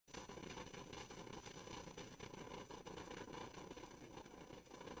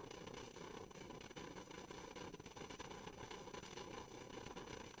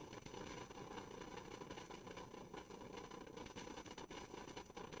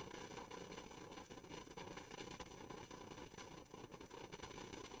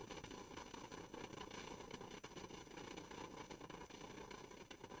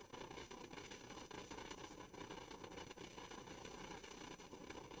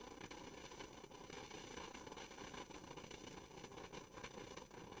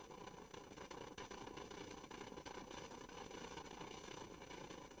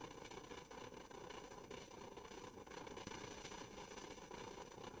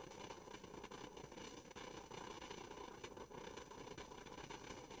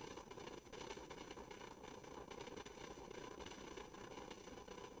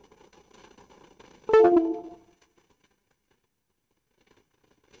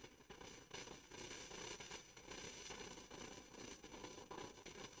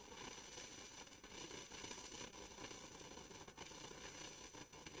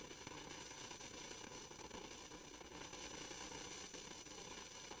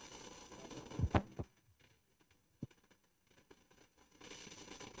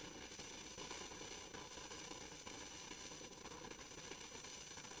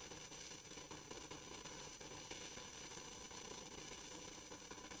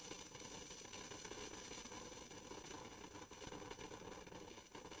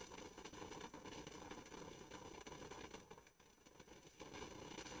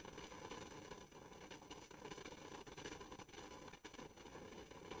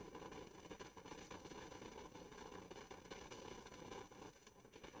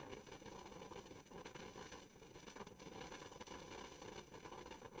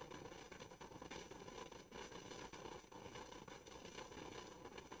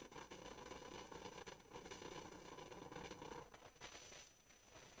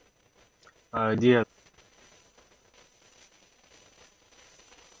जी हाँ।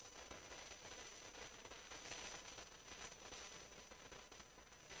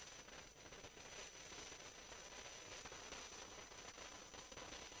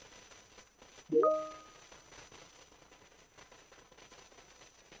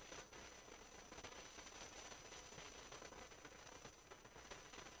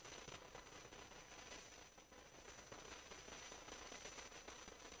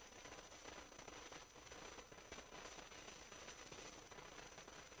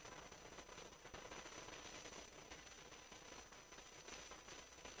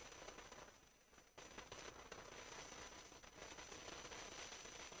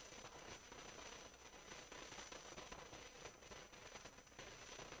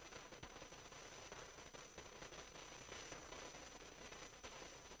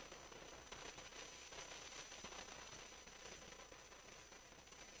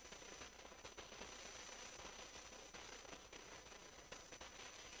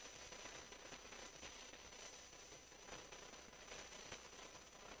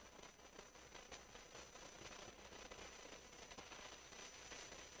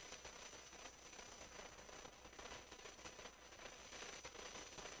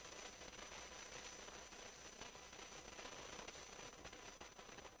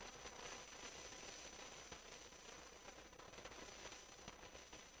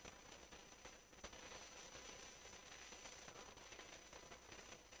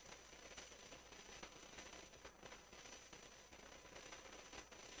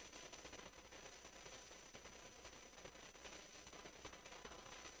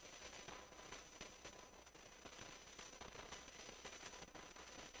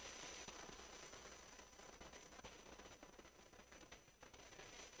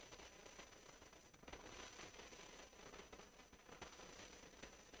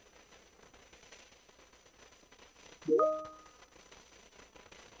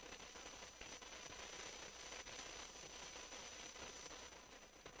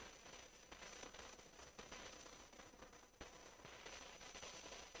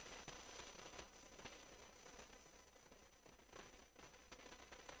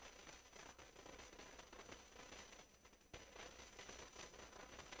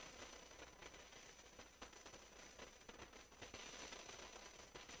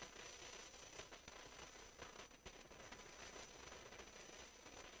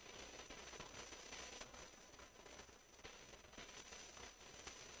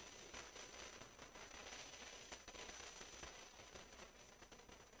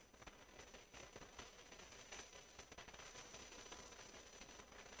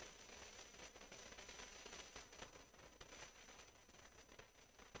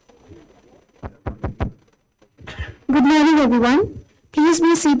 Good morning, everyone. Please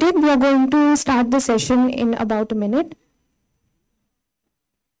be seated. We are going to start the session in about a minute.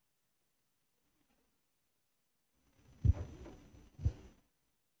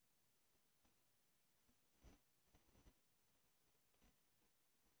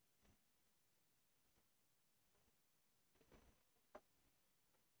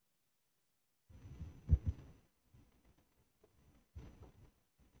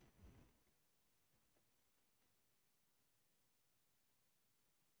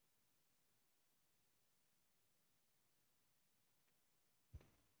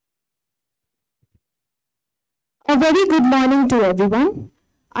 A very good morning to everyone.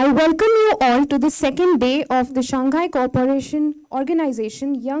 I welcome you all to the second day of the Shanghai Cooperation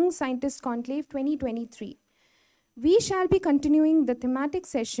Organization Young Scientist Conclave 2023. We shall be continuing the thematic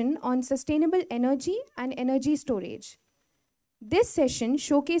session on sustainable energy and energy storage. This session,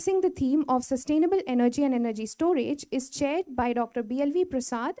 showcasing the theme of sustainable energy and energy storage, is chaired by Dr. B.L.V.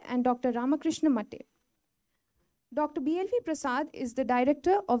 Prasad and Dr. Ramakrishna Matte. Dr. B.L.V. Prasad is the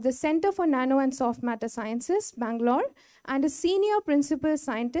director of the Center for Nano and Soft Matter Sciences, Bangalore, and a senior principal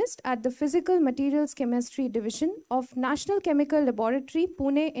scientist at the Physical Materials Chemistry Division of National Chemical Laboratory,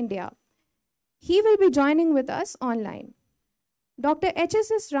 Pune, India. He will be joining with us online. Dr.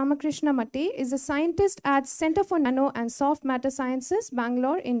 H.S.S. Ramakrishna Matte is a scientist at Center for Nano and Soft Matter Sciences,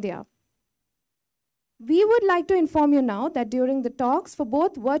 Bangalore, India. We would like to inform you now that during the talks for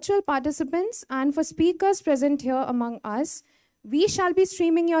both virtual participants and for speakers present here among us, we shall be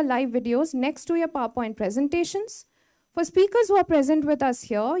streaming your live videos next to your PowerPoint presentations. For speakers who are present with us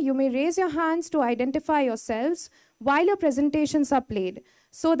here, you may raise your hands to identify yourselves while your presentations are played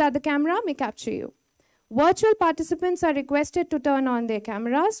so that the camera may capture you. Virtual participants are requested to turn on their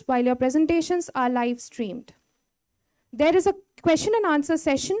cameras while your presentations are live streamed. There is a question and answer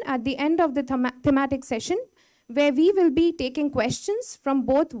session at the end of the thematic session, where we will be taking questions from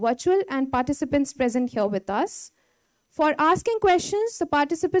both virtual and participants present here with us. For asking questions, the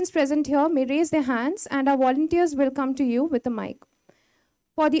participants present here may raise their hands and our volunteers will come to you with a mic.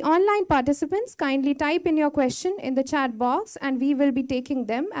 For the online participants, kindly type in your question in the chat box and we will be taking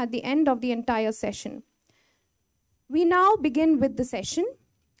them at the end of the entire session. We now begin with the session.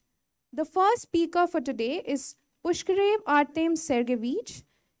 The first speaker for today is Pushkarev Artem Sergeevich,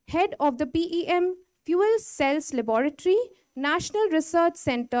 head of the PEM Fuel Cells Laboratory, National Research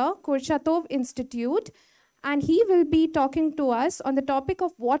Center, Kurchatov Institute, and he will be talking to us on the topic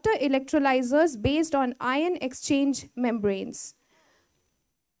of water electrolyzers based on ion exchange membranes.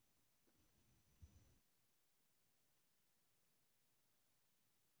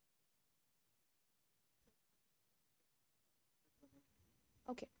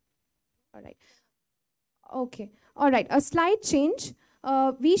 Okay, all right. Okay, all right, a slight change.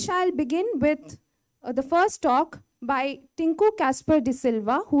 We shall begin with the first talk by Tinku Casper de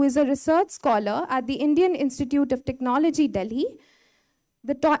Silva, who is a research scholar at the Indian Institute of Technology, Delhi.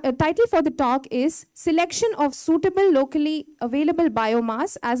 The title for the talk is Selection of Suitable Locally Available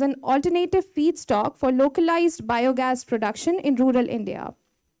Biomass as an Alternative Feedstock for Localized Biogas Production in Rural India.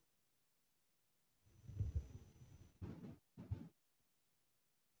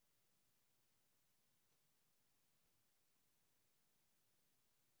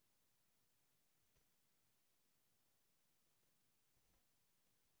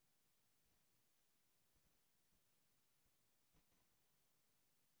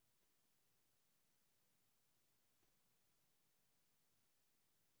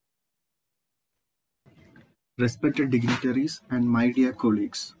 Respected dignitaries and my dear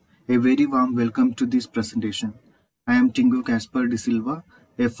colleagues, a very warm welcome to this presentation. I am Tinku Casper de Silva,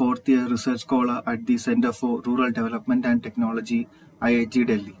 a fourth-year research scholar at the Center for Rural Development and Technology, IIT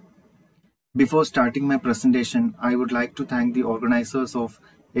Delhi. Before starting my presentation, I would like to thank the organizers of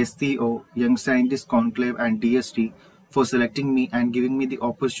SCO, Young Scientist Conclave and DST for selecting me and giving me the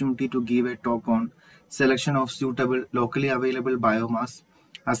opportunity to give a talk on selection of suitable locally available biomass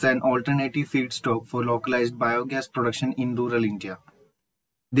as an alternative feedstock for localized biogas production in rural India.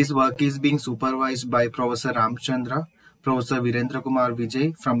 This work is being supervised by Professor Ramchandra, Professor Virendra Kumar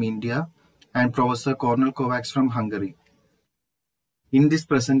Vijay from India, and Professor Kornel Kovacs from Hungary. In this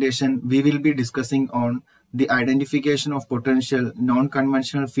presentation, we will be discussing on the identification of potential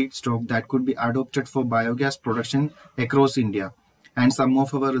non-conventional feedstock that could be adopted for biogas production across India, and some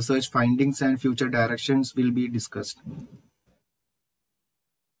of our research findings and future directions will be discussed.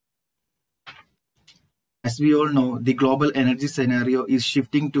 As we all know, the global energy scenario is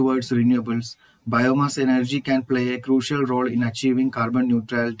shifting towards renewables. Biomass energy can play a crucial role in achieving carbon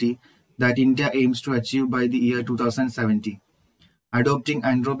neutrality that India aims to achieve by the year 2070. Adopting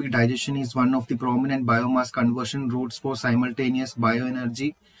anaerobic digestion is one of the prominent biomass conversion routes for simultaneous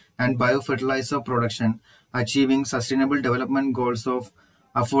bioenergy and biofertilizer production, achieving sustainable development goals of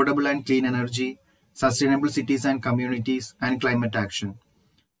affordable and clean energy, sustainable cities and communities, and climate action.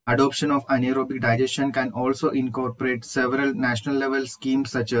 Adoption of anaerobic digestion can also incorporate several national level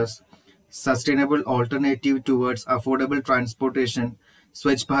schemes such as Sustainable Alternative Towards Affordable Transportation,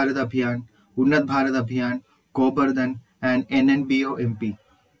 Swachh Bharat Abhiyan, Unnat Bharat Abhiyan, Gobardhan, and NNBOMP.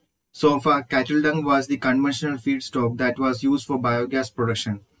 So far, cattle dung was the conventional feedstock that was used for biogas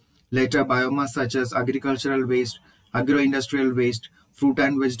production. Later, biomass such as agricultural waste, agro-industrial waste, fruit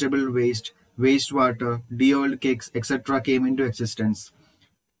and vegetable waste, wastewater, de-oiled cakes, etc. came into existence.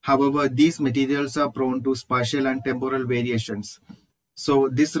 However, these materials are prone to spatial and temporal variations. So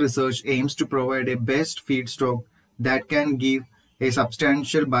this research aims to provide a best feedstock that can give a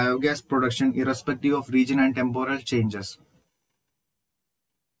substantial biogas production irrespective of region and temporal changes.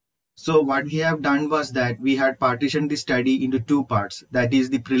 So what we have done was that we had partitioned the study into two parts. That is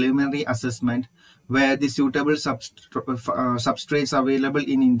the preliminary assessment, where the suitable substrates available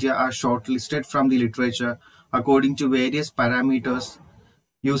in India are shortlisted from the literature according to various parameters.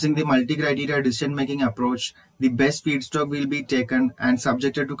 Using the multi-criteria decision-making approach, the best feedstock will be taken and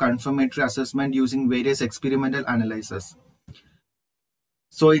subjected to confirmatory assessment using various experimental analyses.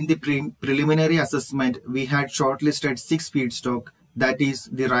 So in the preliminary assessment, we had shortlisted 6 feedstock, that is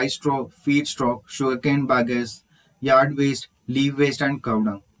the rice straw, feedstock, sugarcane bagasse, yard waste, leaf waste, and cow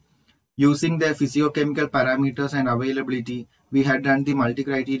dung. Using their physiochemical parameters and availability, we had done the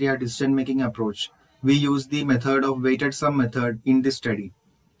multi-criteria decision-making approach. We used the method of weighted sum method in this study.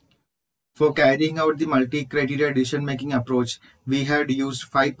 For carrying out the multi-criteria decision-making approach, we had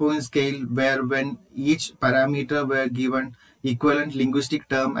used 5-point scale where when each parameter were given equivalent linguistic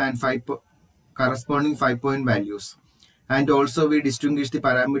term and corresponding 5-point values. And also we distinguish the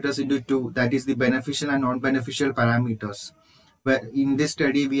parameters into two, that is the beneficial and non-beneficial parameters. Where in this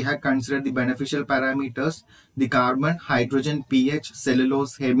study we have considered the beneficial parameters, the carbon, hydrogen, pH,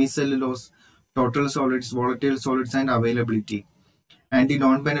 cellulose, hemicellulose, total solids, volatile solids, and availability. And the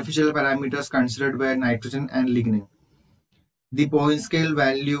non-beneficial parameters considered were nitrogen and lignin. The point scale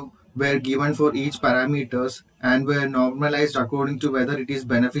value were given for each parameters and were normalized according to whether it is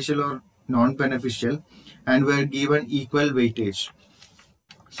beneficial or non-beneficial, and were given equal weightage.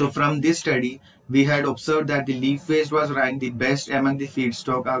 So from this study, we had observed that the leaf waste was ranked the best among the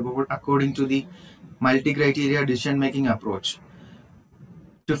feedstock according to the multi-criteria decision-making approach.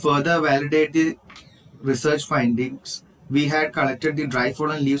 To further validate the research findings, we had collected the dry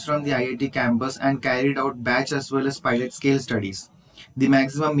fallen leaves from the IIT campus and carried out batch as well as pilot scale studies. The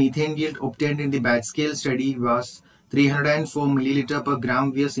maximum methane yield obtained in the batch scale study was 304 milliliter per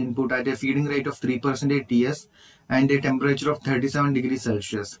gram vs input at a feeding rate of 3% TS and a temperature of 37 degrees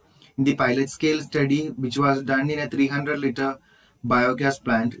Celsius. In the pilot scale study, which was done in a 300 liter biogas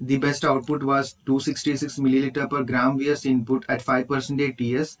plant, the best output was 266 milliliter per gram vs input at 5%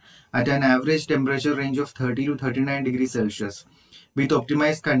 TS at an average temperature range of 30 to 39 degrees Celsius. With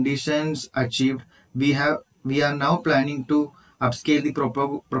optimized conditions achieved, we are now planning to upscale the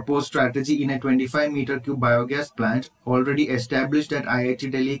proposed strategy in a 25 meter cube biogas plant already established at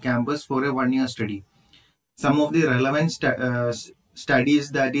IIT Delhi campus for a 1-year study. Some of the relevant studies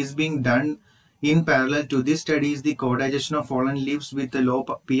that is being done in parallel to this study is the co-digestion of fallen leaves with the low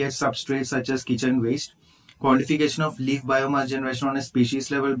pH substrates such as kitchen waste, quantification of leaf biomass generation on a species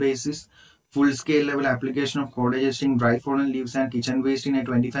level basis, full-scale level application of co-digesting dry fallen leaves and kitchen waste in a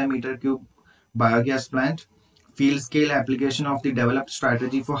 25 meter cube biogas plant, field-scale application of the developed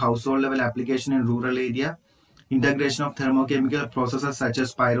strategy for household-level application in rural area, integration of thermochemical processes such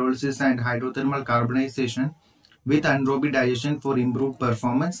as pyrolysis and hydrothermal carbonization with anaerobic digestion for improved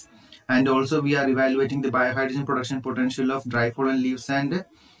performance. And also we are evaluating the biohydrogen production potential of dry fallen leaves and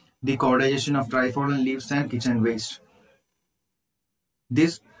the co-digestion of dry fallen leaves and kitchen waste.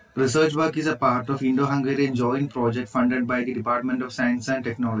 This research work is a part of Indo-Hungarian joint project funded by the Department of Science and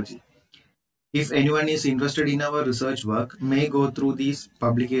Technology. If anyone is interested in our research work, may go through these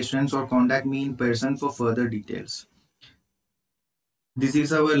publications or contact me in person for further details. This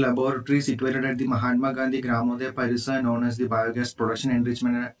is our laboratory situated at the Mahatma Gandhi Gramodaya Parisar, known as the Biogas Production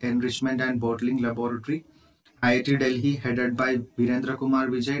Enrichment and Bottling Laboratory, IIT Delhi, headed by Virendra Kumar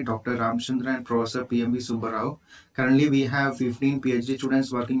Vijay, Dr. Ramchandra and Professor PMV Subbarao. Currently, we have 15 PhD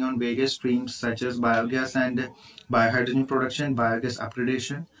students working on various streams such as biogas and biohydrogen production, biogas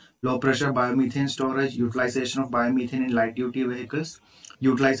upgradation, low pressure biomethane storage, utilization of biomethane in light duty vehicles,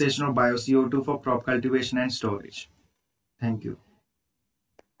 utilization of bio-CO2 for crop cultivation and storage. Thank you.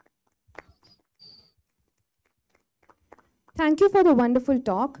 Thank you for the wonderful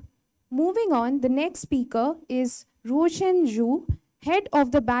talk. Moving on, the next speaker is Ruochen Zhu, head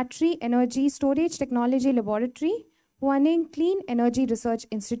of the Battery Energy Storage Technology Laboratory, Huaning Clean Energy Research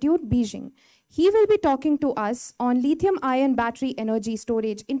Institute, Beijing. He will be talking to us on lithium-ion battery energy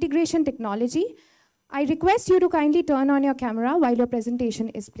storage integration technology. I request you to kindly turn on your camera while your presentation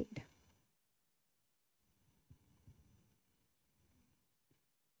is played.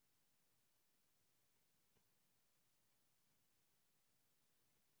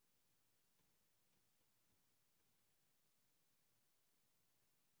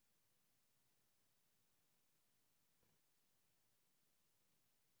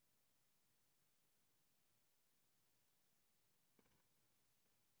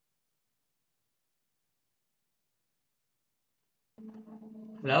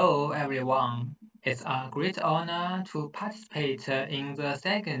 Hello, everyone. It's a great honor to participate in the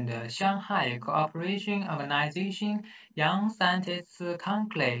second Shanghai Cooperation Organization Young Scientists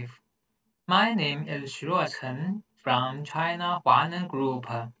Conclave. My name is Ruochen from China Huanen Group,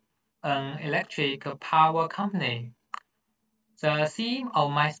 an electric power company. The theme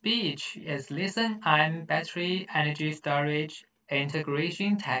of my speech is lithium-ion battery energy storage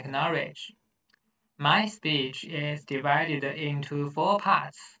integration technology. My speech is divided into 4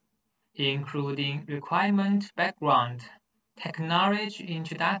 parts, including requirement background, technology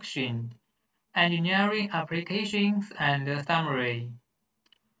introduction, engineering applications, and summary.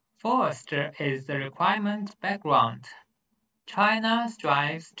 First is the requirement background. China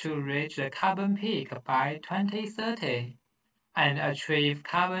strives to reach the carbon peak by 2030 and achieve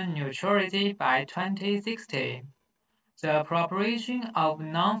carbon neutrality by 2060. The proportion of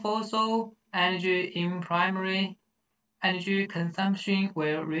non-fossil energy in primary energy consumption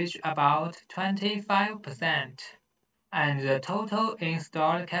will reach about 25%, and the total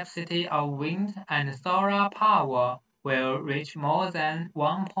installed capacity of wind and solar power will reach more than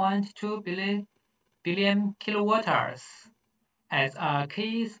 1.2 billion kilowatt-hours as a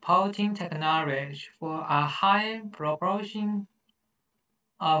key supporting technology for a high proportion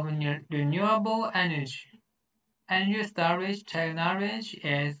of renewable energy. Energy storage technology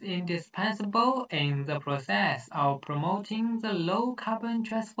is indispensable in the process of promoting the low-carbon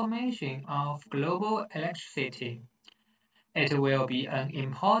transformation of global electricity. It will be an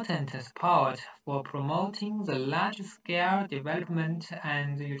important support for promoting the large-scale development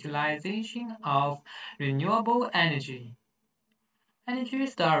and utilization of renewable energy. Energy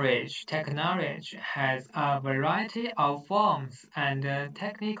storage technology has a variety of forms and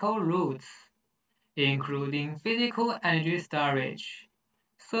technical routes, including physical energy storage,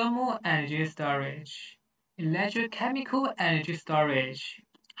 thermal energy storage, electrochemical energy storage,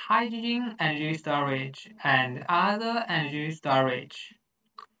 hydrogen energy storage, and other energy storage.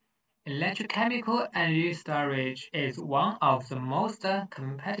 Electrochemical energy storage is one of the most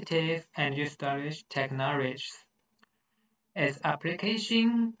competitive energy storage technologies. Its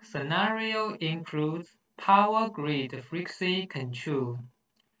application scenario includes power grid frequency control,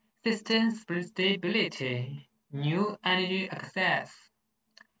 system stability, new energy access.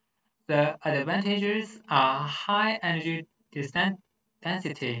 The advantages are high energy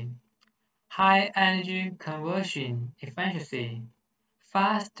density, high energy conversion efficiency,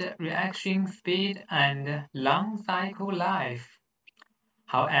 fast reaction speed, and long cycle life.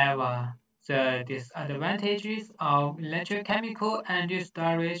 However, the disadvantages of electrochemical energy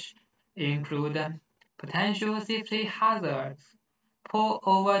storage include potential safety hazards, poor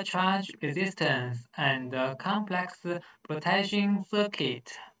overcharge resistance, and a complex protection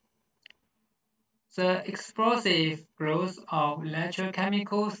circuit. The explosive growth of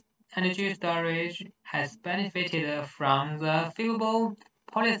electrochemical energy storage has benefited from the favorable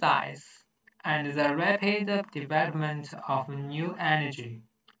policies and the rapid development of new energy.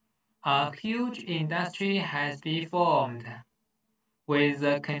 A huge industry has been formed. With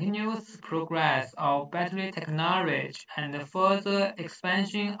the continuous progress of battery technology and the further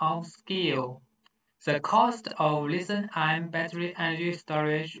expansion of scale, the cost of lithium-ion battery energy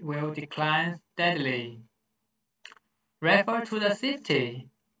storage will decline steadily. Refer to the safety.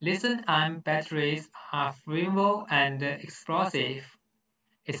 Lithium-ion batteries are flammable and explosive.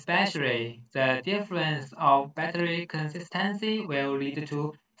 Especially, the difference of battery consistency will lead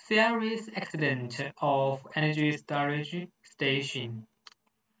to serious accident of energy storage station.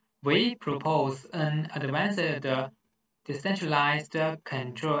 We propose an advanced decentralized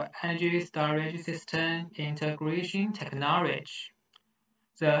control energy storage system integration technology.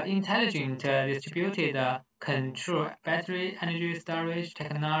 The intelligent distributed control battery energy storage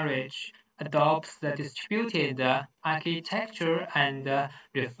technology adopts the distributed architecture and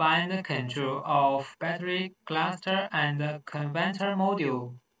refined control of battery cluster and converter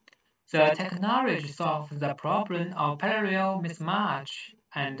module. The technology solves the problem of parallel mismatch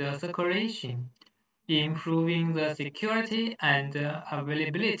and circulation, improving the security and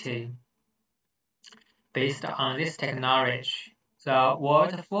availability. Based on this technology, the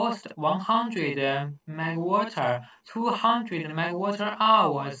world's first 100 megawatt, 200 megawatt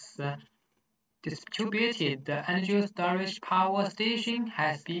hours distributed energy storage power station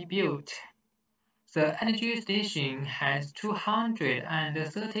has been built. The energy station has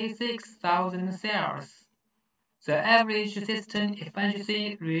 236,000 cells. The average system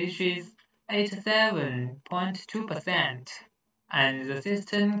efficiency reaches 87.2%, and the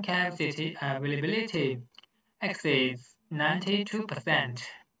system capacity availability exceeds 92%.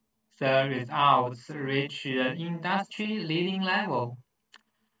 The results reach the industry-leading level.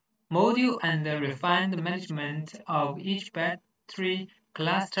 Module and refined management of each battery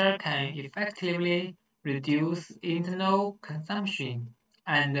cluster can effectively reduce internal consumption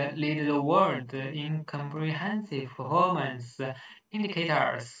and lead the world in comprehensive performance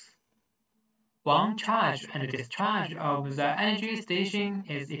indicators. One charge and discharge of the energy station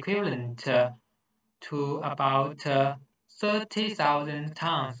is equivalent to about 30,000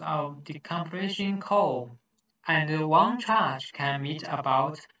 tons of decompression coal, and one charge can meet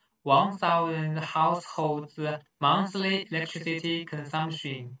about 1,000 households' monthly electricity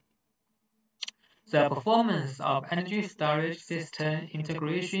consumption. The performance of energy storage system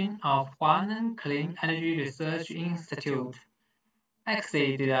integration of Huanan Clean Energy Research Institute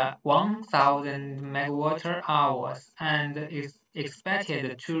exceeded 1,000 megawatt hours and is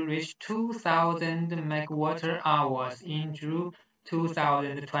expected to reach 2,000 megawatt hours in June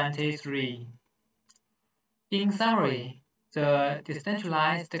 2023. In summary, the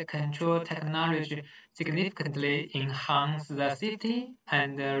decentralized control technology significantly enhances the safety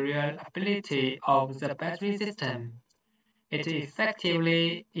and reliability of the battery system, It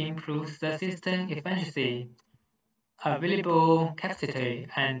effectively improves the system efficiency, available capacity,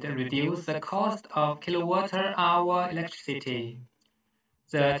 and reduces the cost of kilowatt-hour electricity.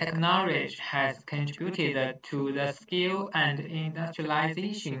 The technology has contributed to the scale and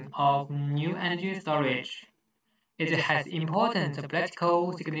industrialization of new energy storage. It has important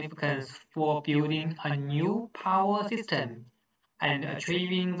practical significance for building a new power system and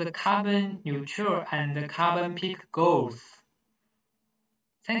achieving the carbon neutral and carbon peak goals.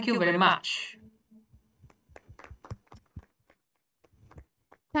 Thank you very much.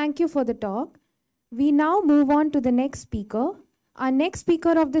 Thank you for the talk. We now move on to the next speaker. Our next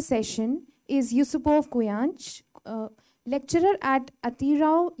speaker of the session is Yussupov Kuanysh, lecturer at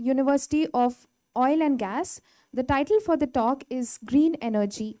Atirau University of Oil and Gas. The title for the talk is Green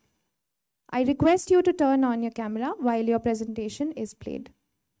Energy. I request you to turn on your camera while your presentation is played.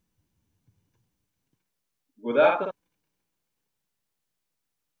 Good afternoon.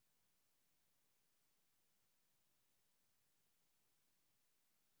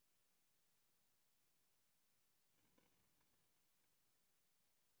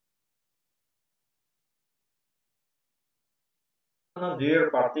 Dear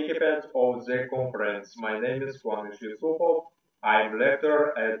participants of the conference, my name is Kuanysh Yussupov. I'm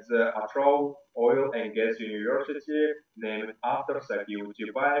lecturer at the Atrau Oil and Gas University, named after Sergeevich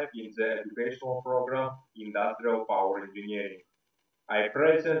in the educational program Industrial Power Engineering. I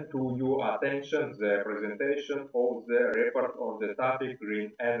present to your attention the presentation of the report on the topic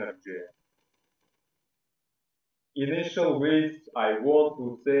Green Energy. Initially, I want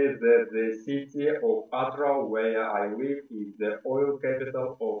to say that the city of Atrau, where I live, is the oil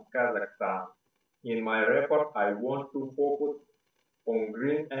capital of Kazakhstan. In my report, I want to focus on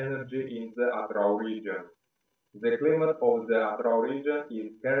green energy in the Atrau region. The climate of the Atrau region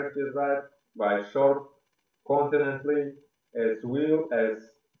is characterized by short continentally as well as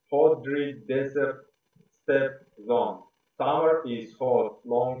hot dry desert steppe zone. Summer is hot,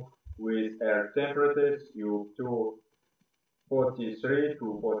 long, with air temperatures up to 43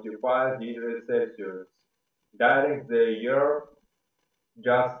 to 45 degrees Celsius. During the year,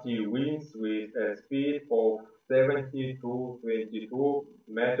 gusty winds with a speed of 70 to 22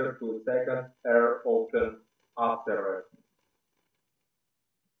 meters per second are often observed.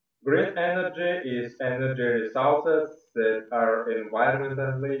 Green energy is energy resources that are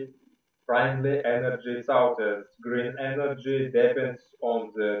environmentally friendly energy sources. Green energy depends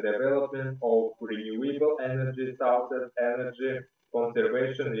on the development of renewable energy sources, energy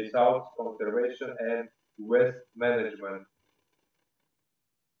conservation, resource conservation, and waste management.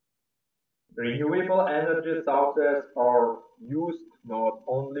 Renewable energy sources are used not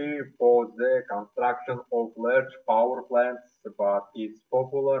only for the construction of large power plants, but is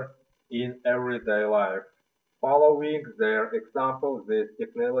popular in everyday life. Following their example, this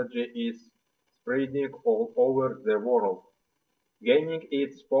technology is spreading all over the world, gaining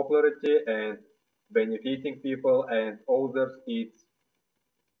its popularity and benefiting people and others. It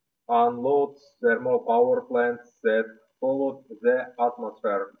unloads thermal power plants that pollute the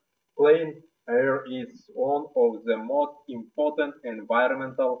atmosphere. Clean air is one of the most important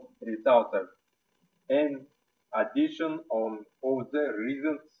environmental resources. In addition, on other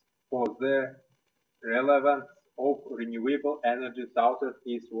reasons for the relevance of renewable energy sources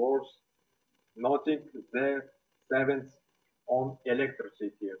is worth noting the savings on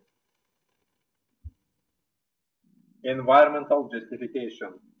electricity. Environmental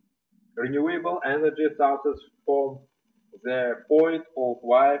justification. Renewable energy sources form the point of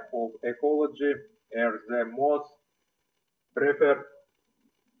life of ecology are the most preferred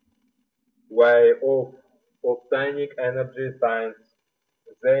way of obtaining energy since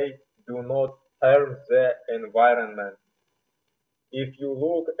they do not harm the environment. If you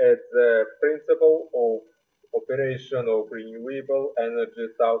look at the principle of operation of renewable energy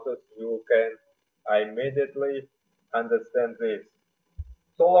sources, you can immediately understand this.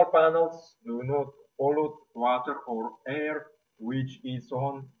 Solar panels do not pollute water or air, which is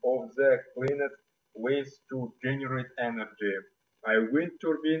one of the cleanest ways to generate energy. A wind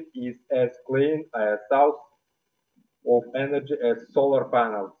turbine is as clean a source of energy as solar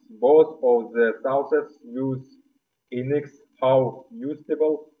panels. Both of the sources use index how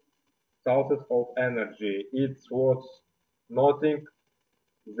usable sources of energy. It's worth noting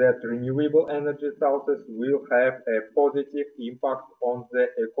that renewable energy sources will have a positive impact on the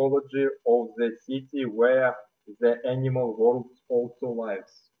ecology of the city where the animal world also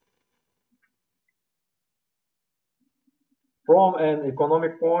lives. From an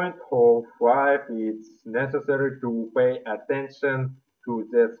economic point of view, it's necessary to pay attention to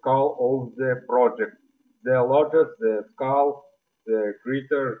the scale of the project. The larger the scale, the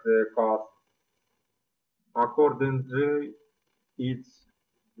greater the cost. Accordingly, it's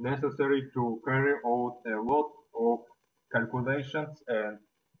necessary to carry out a lot of calculations and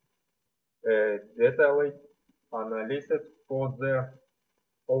detailed analysis of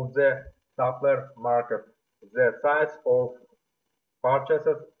the supply market, the size of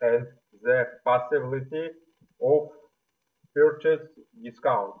purchases, and the possibility of purchase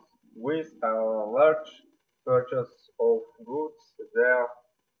discounts. With a large purchase of goods, the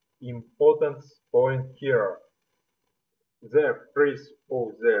important point here, the price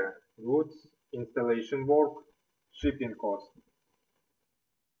of the goods, installation work, shipping cost.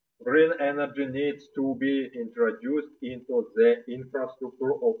 Green energy needs to be introduced into the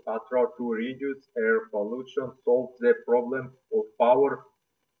infrastructure of Tatra to reduce air pollution, solve the problem of power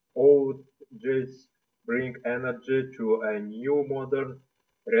outages, bring energy to a new modern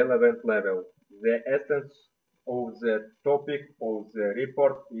relevant level. The essence of the topic of the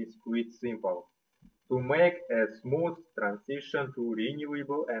report is quite simple. To make a smooth transition to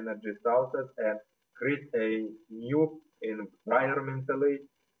renewable energy sources and create a new environmentally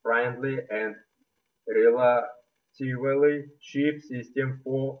friendly and relatively cheap system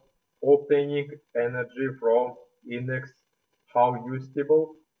for obtaining energy from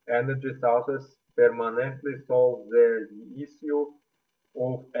inexhaustible energy sources permanently solve the issue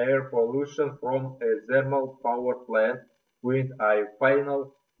of air pollution from a thermal power plant with a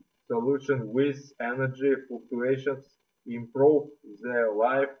final solution with energy fluctuations improve the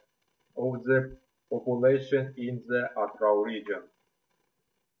life of the population in the Atral region.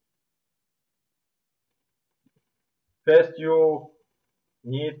 First, you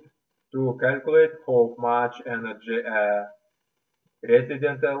need to calculate how much energy a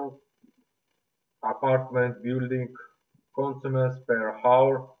residential apartment building consumes per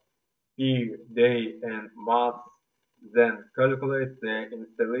hour, per day, and month. Then calculate the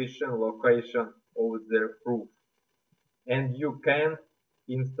installation location of the roof. And you can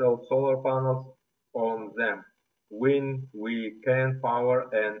install solar panels on them. When we can power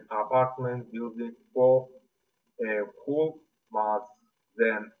an apartment building for a whole month,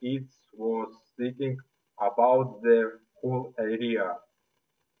 then it was thinking about the whole area.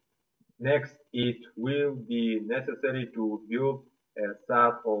 Next, it will be necessary to build a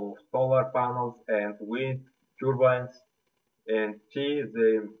set of solar panels and wind turbines and tie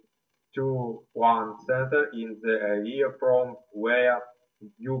them to one center in the area from where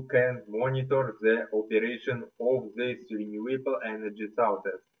you can monitor the operation of these renewable energy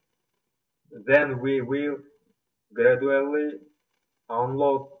sources. Then we will gradually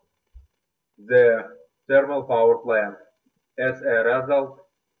unload the thermal power plant. As a result,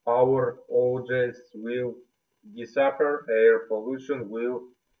 power outages will disappear, air pollution will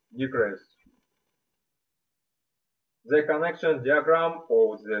decrease. The connection diagram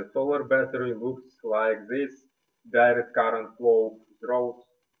of the solar battery looks like this. Direct current flow through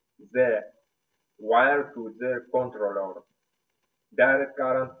the wire to the controller. Direct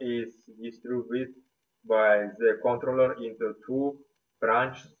current is distributed by the controller into two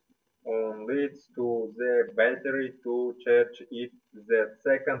branches on leads to the battery to charge it. The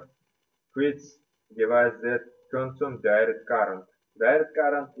second quits device that consumes direct current. Direct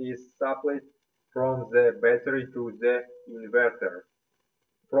current is supplied from the battery to the inverter.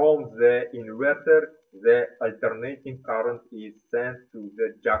 From the inverter, the alternating current is sent to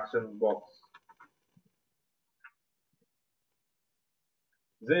the junction box.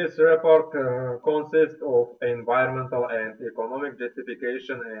 This report consists of environmental and economic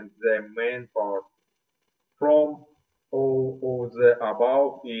justification and the main part. From all of the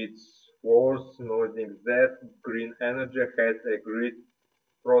above, it's worth noting that green energy has a great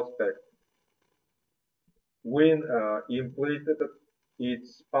prospect. When implemented,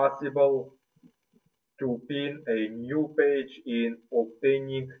 it's possible to pin a new page in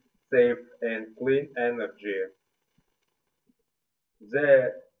obtaining safe and clean energy.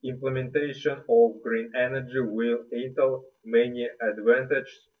 The implementation of green energy will entail many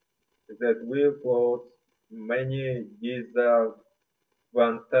advantages that will cause many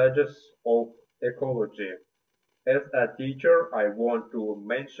disadvantages of ecology. As a teacher, I want to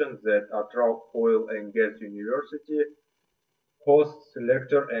mention that Atral Oil and Gas University hosts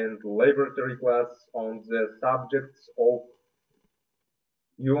lecture and laboratory class on the subjects of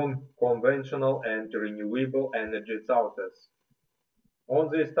unconventional and renewable energy sources. On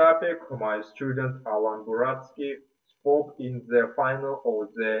this topic, my student Alan Buratsky spoke in the final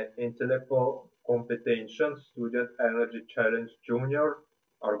of the Intellectual Competition Student Energy Challenge Junior,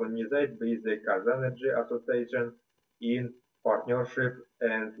 organized by the Kazan Energy Association in partnership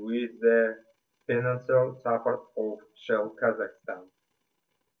and with the financial support of Shell Kazakhstan.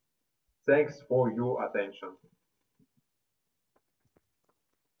 Thanks for your attention.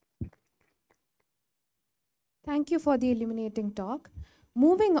 Thank you for the illuminating talk.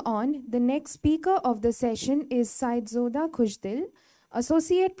 Moving on, the next speaker of the session is Saidzoda Khusdil,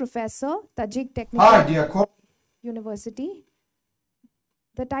 Associate Professor, Tajik Technical University.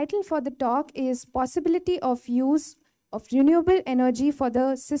 The title for the talk is Possibility of Use of Renewable Energy for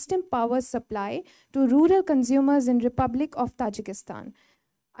the System Power Supply to Rural Consumers in Republic of Tajikistan.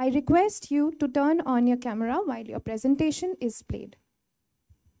 I request you to turn on your camera while your presentation is played.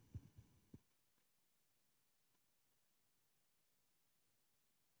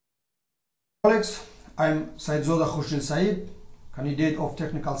 Colleagues, I'm Saidzoda Khusdil, candidate of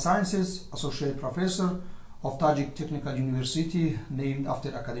Technical Sciences, Associate Professor of Tajik Technical University, named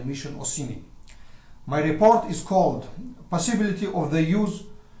after academician Osimi. My report is called Possibility of the Use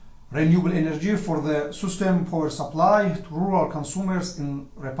Renewable Energy for the System Power Supply to Rural Consumers in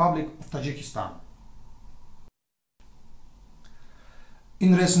Republic of Tajikistan.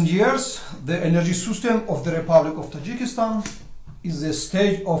 In recent years, the energy system of the Republic of Tajikistan is a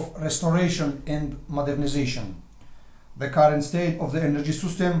stage of restoration and modernization. The current state of the energy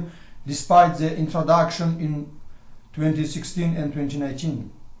system, despite the introduction in 2016 and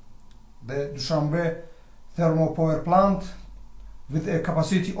 2019, the Dushanbe thermal power plant with a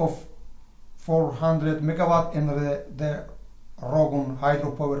capacity of 400 megawatt and the Ruochen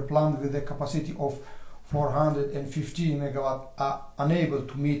hydropower plant with a capacity of 450 megawatt are unable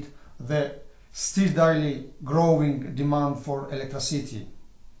to meet the steadily growing demand for electricity.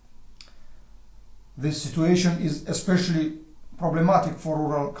 This situation is especially problematic for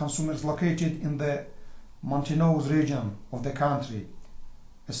rural consumers located in the mountainous region of the country.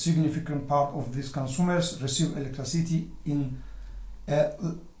 A significant part of these consumers receive electricity in a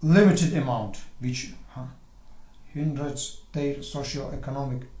limited amount, which hinders their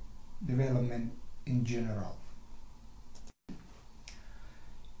socio-economic development in general.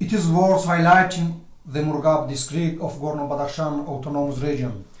 It is worth highlighting the Murghab district of Gorno-Badakhshan Autonomous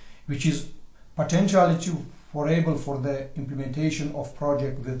Region, which is potentially favorable for the implementation of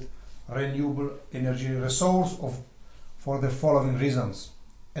projects with renewable energy resource for the following reasons: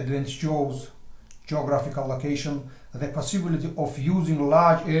 advantageous geographical location, the possibility of using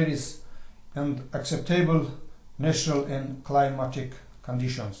large areas, and acceptable natural and climatic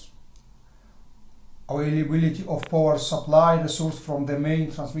conditions. Availability of power supply resource from the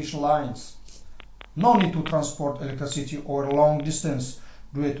main transmission lines. No need to transport electricity over long distance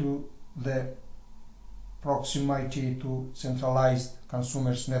due to the proximity to centralized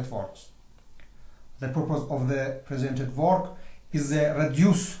consumers networks. The purpose of the presented work is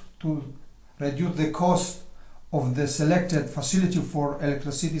to reduce the cost of the selected facility for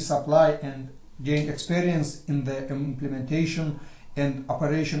electricity supply and gain experience in the implementation and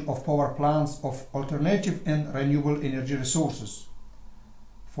operation of power plants of alternative and renewable energy resources,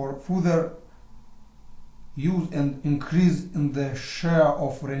 for further use and increase in the share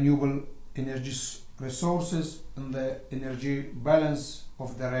of renewable energy resources in the energy balance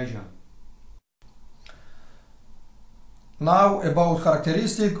of the region. Now about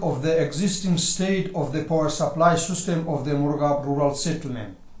characteristics of the existing state of the power supply system of the Murghab rural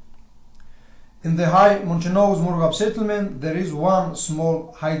settlement. In the high mountainous Murghab settlement, there is one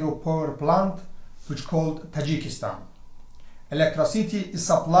small hydropower plant which called Tajikistan. Electricity is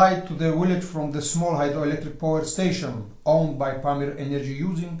supplied to the village from the small hydroelectric power station owned by Pamir Energy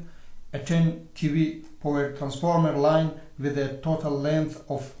using a 10 kV power transformer line with a total length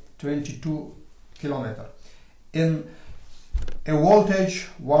of 22 km in a voltage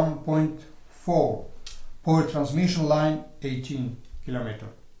 1.4, power transmission line 18 km.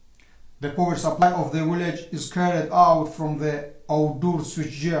 The power supply of the village is carried out from the outdoor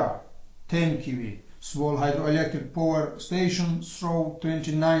switchgear 10 kV small hydroelectric power station through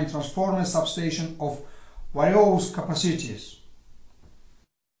 29 transformer substation of various capacities.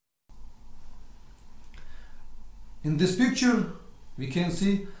 In this picture we can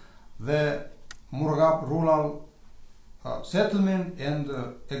see the Murghab rural settlement and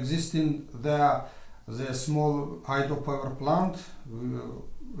existing the small hydropower plant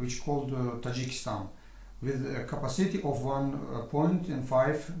which called Tajikistan with a capacity of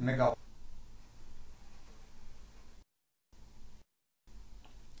 1.5 megawatt.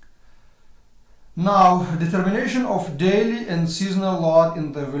 Now, determination of daily and seasonal load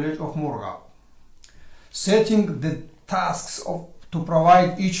in the village of Murghab. Setting the tasks to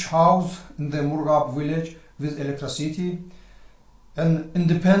provide each house in the Murghab village with electricity, an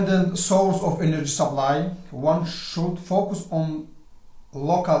independent source of energy supply. One should focus on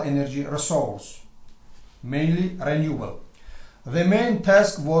local energy resource, mainly renewable. The main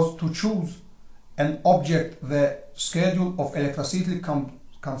task was to choose and object the schedule of electricity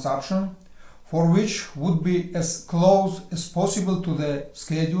consumption, for which would be as close as possible to the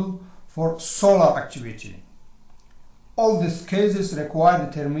schedule for solar activity. All these cases require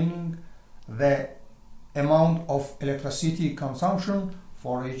determining the amount of electricity consumption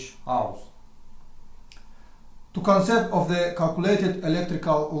for each house. To concept of the calculated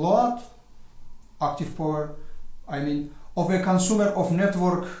electrical load, active power, of a consumer of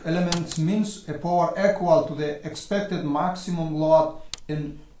network elements means a power equal to the expected maximum load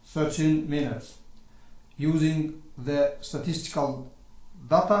in 13 minutes. Using the statistical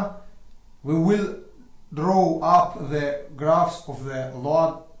data, we will draw up the graphs of the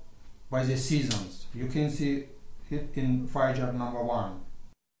load by the seasons. You can see it in figure number 1.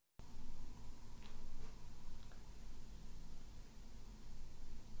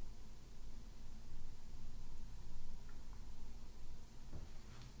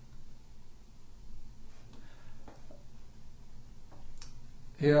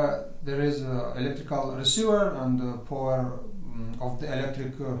 Here there is an electrical receiver and the power of the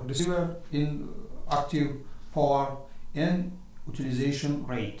electric receiver in active power and utilization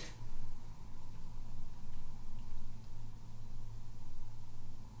rate.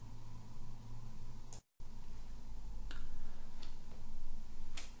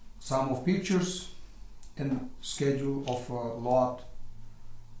 Some of pictures and schedule of load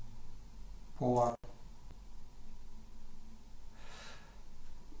power.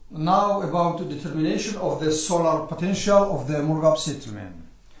 Now about the determination of the solar potential of the Murghab settlement.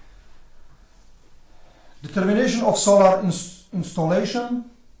 Determination of solar installation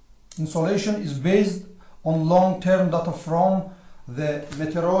is based on long-term data from the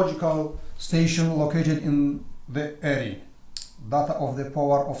meteorological station located in the area. Data of the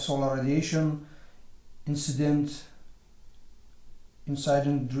power of solar radiation incident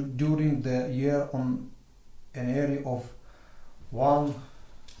during the year on an area of 1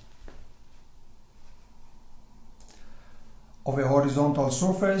 of a horizontal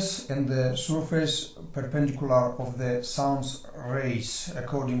surface and the surface perpendicular of the sun's rays,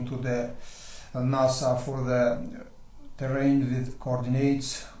 according to the NASA, for the terrain with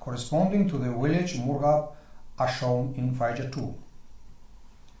coordinates corresponding to the village Murghab as shown in figure 2.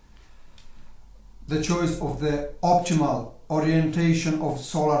 The choice of the optimal orientation of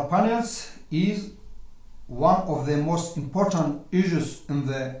solar panels is one of the most important issues in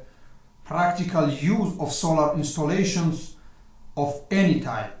the practical use of solar installations of any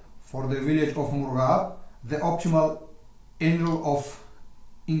type. For the village of Murghab, the optimal angle of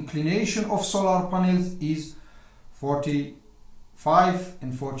inclination of solar panels is 45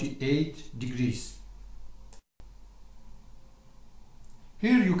 and 48 degrees.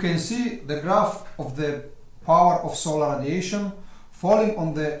 Here you can see the graph of the power of solar radiation falling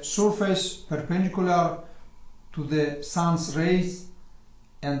on the surface perpendicular to the sun's rays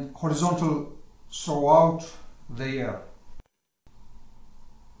and horizontal throughout the year.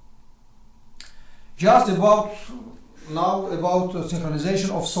 Just about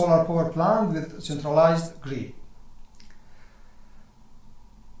synchronization of solar power plant with centralized grid.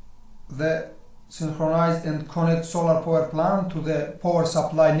 The synchronized and connect solar power plant to the power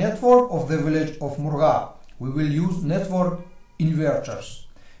supply network of the village of Murghab. We will use network inverters,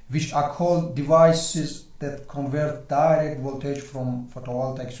 which are called devices that convert direct voltage from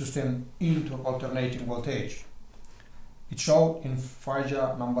photovoltaic system into alternating voltage. It's shown in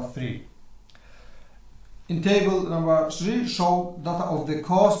figure number 3. In table number 3 show data of the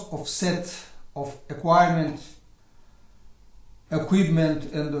cost of set of equipment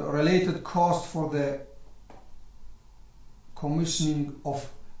and related cost for the commissioning of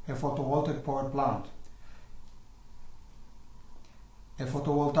a photovoltaic power plant. A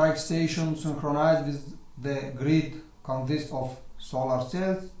photovoltaic station synchronized with the grid consists of solar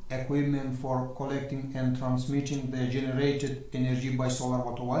cells, equipment for collecting and transmitting the generated energy by solar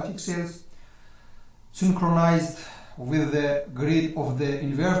photovoltaic cells, synchronized with the grid of the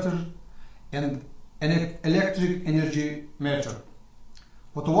inverter, and an electric energy meter.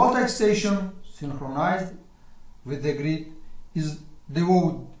 Photovoltaic station synchronized with the grid is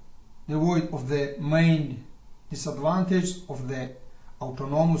devoid of the main disadvantage of the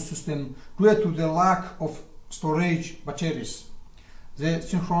autonomous system due to the lack of storage batteries. The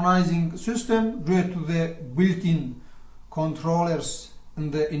synchronizing system, due to the built-in controllers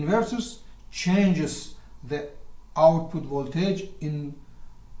in the inverters, changes the output voltage and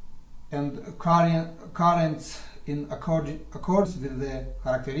currents in accordance with the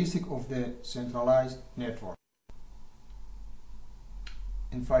characteristic of the centralized network.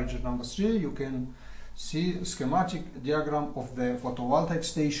 In figure number 3, you can see a schematic diagram of the photovoltaic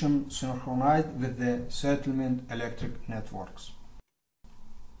station synchronized with the settlement electric networks.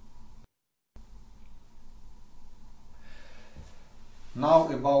 Now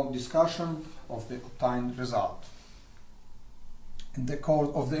about discussion of the obtained result. In the course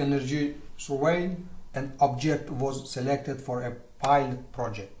of the energy survey, an object was selected for a pilot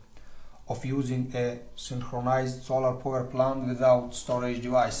project of using a synchronized solar power plant without storage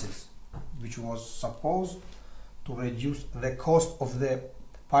devices, which was supposed to reduce the cost of the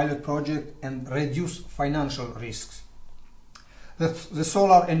pilot project and reduce financial risks. The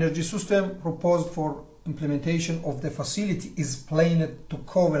solar energy system proposed for implementation of the facility is planned to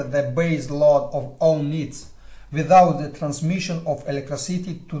cover the base load of all needs without the transmission of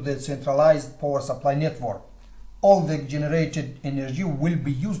electricity to the centralized power supply network. All the generated energy will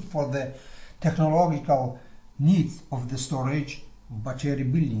be used for the technological needs of the storage battery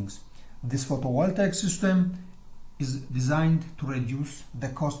buildings. This photovoltaic system is designed to reduce the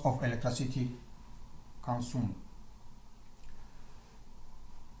cost of electricity consumed.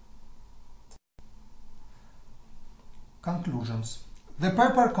 Conclusions. The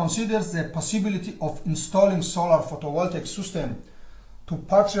paper considers the possibility of installing solar photovoltaic system to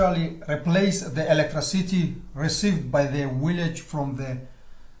partially replace the electricity received by the village from the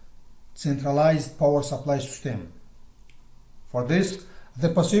centralized power supply system. For this, the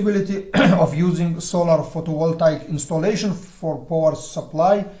possibility of using solar photovoltaic installation for power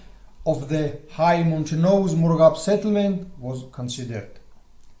supply of the high mountainous Murghab settlement was considered.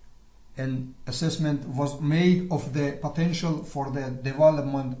 An assessment was made of the potential for the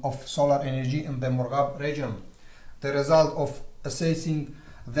development of solar energy in the Murghab region. The result of assessing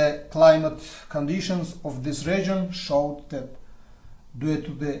the climate conditions of this region showed that due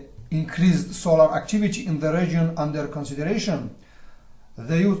to the increased solar activity in the region under consideration,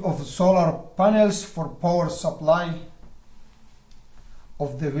 the use of solar panels for power supply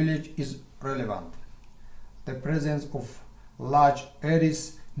of the village is relevant. The presence of large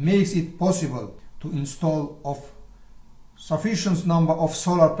areas makes it possible to install of sufficient number of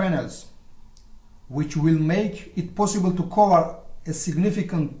solar panels, which will make it possible to cover a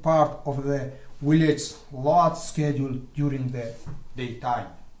significant part of the village's load schedule during the daytime.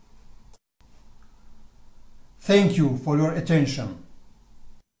 Thank you for your attention.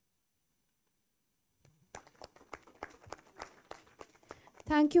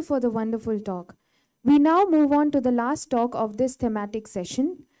 Thank you for the wonderful talk. We now move on to the last talk of this thematic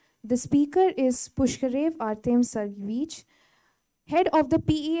session. The speaker is Pushkarev Artem Sergeevich, head of the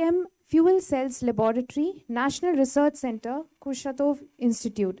PEM Fuel Cells Laboratory, National Research Center, Khusdil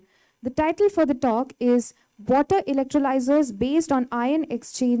Institute. The title for the talk is Water Electrolyzers Based on Ion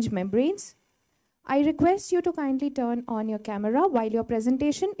Exchange Membranes. I request you to kindly turn on your camera while your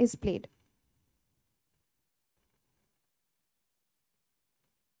presentation is played.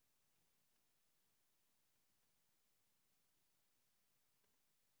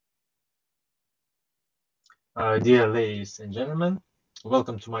 Dear ladies and gentlemen,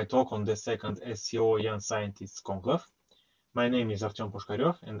 welcome to my talk on the second SCO Young Scientists Conclave. My name is Artem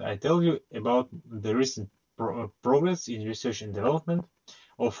Pushkarev, and I tell you about the recent progress in research and development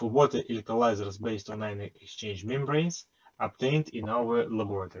of water electrolyzers based on ion exchange membranes obtained in our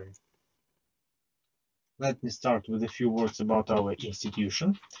laboratory. Let me start with a few words about our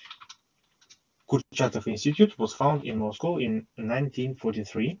institution. Kurchatov Institute was founded in Moscow in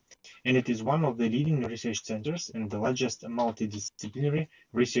 1943, and it is one of the leading research centers and the largest multidisciplinary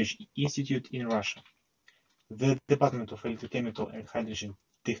research institute in Russia. The Department of Electrochemical and Hydrogen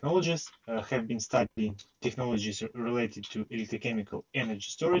Technologies have been studying technologies related to electrochemical energy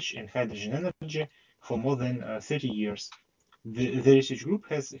storage and hydrogen energy for more than 30 years. The research group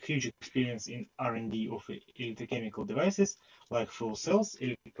has huge experience in R&D of electrochemical devices like fuel cells,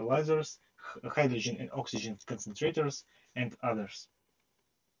 electrolyzers, hydrogen and oxygen concentrators, and others.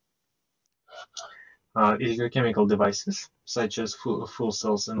 Electrochemical devices, such as fuel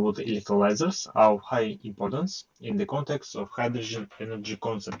cells and water electrolyzers, are of high importance in the context of hydrogen energy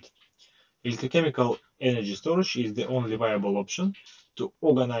concept. Electrochemical energy storage is the only viable option to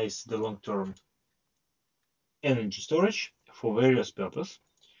organize the long-term energy storage for various purposes.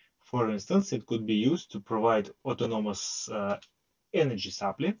 For instance, it could be used to provide autonomous energy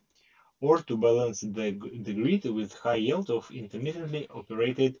supply, or to balance the grid with high yield of intermittently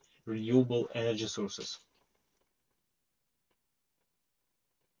operated renewable energy sources.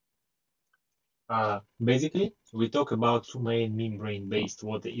 Basically, we talk about two main membrane-based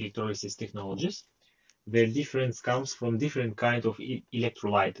water electrolysis technologies. Their difference comes from different kind of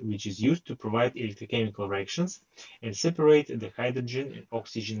electrolyte, which is used to provide electrochemical reactions and separate the hydrogen and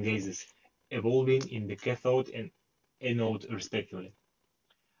oxygen gases, evolving in the cathode and anode respectively.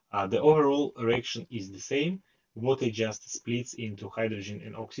 The overall reaction is the same. Water just splits into hydrogen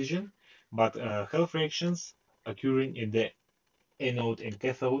and oxygen, but half reactions occurring in the anode and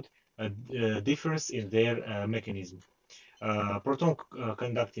cathode differs in their mechanism. Proton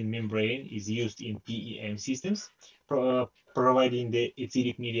conducting membrane is used in PEM systems, providing the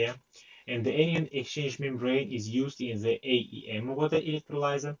etheric media, and the anion exchange membrane is used in the AEM water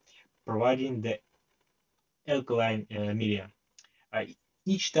electrolyzer, providing the alkaline media.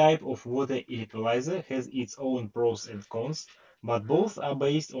 Each type of water electrolyzer has its own pros and cons, but both are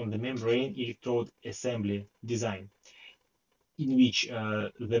based on the membrane electrode assembly design, in which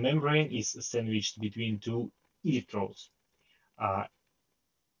the membrane is sandwiched between two electrodes.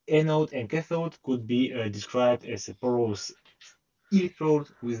 Anode and cathode could be described as a porous electrode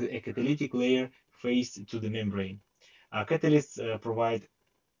with a catalytic layer faced to the membrane. Catalysts provide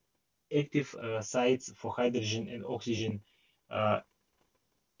active sites for hydrogen and oxygen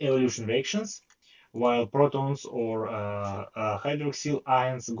evolution reactions, while protons or hydroxyl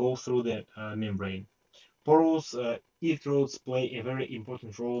ions go through the membrane. Porous electrodes play a very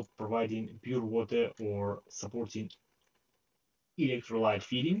important role providing pure water or supporting electrolyte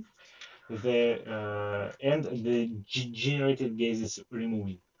feeding and the generated gases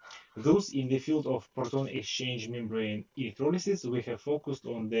removing. Thus, in the field of proton exchange membrane electrolysis, we have focused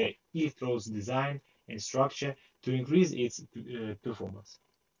on the electrode's design and structure to increase its performance.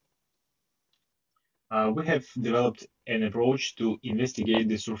 We have developed an approach to investigate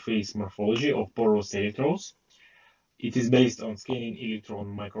the surface morphology of porous electrodes. It is based on scanning electron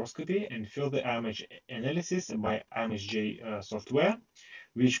microscopy and further image analysis by IMSJ software,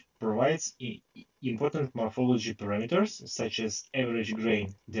 which provides important morphology parameters such as average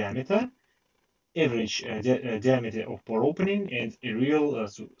grain diameter, average diameter of pore opening, and a real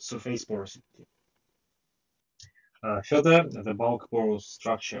surface porosity. Further, the bulk porous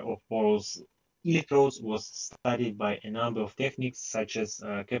structure of porous electrodes was studied by a number of techniques such as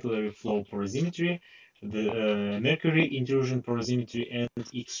capillary flow porosimetry, the mercury intrusion porosimetry, and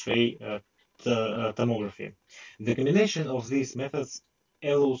X-ray tomography. The combination of these methods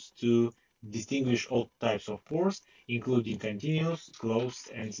allows to distinguish all types of pores, including continuous, closed,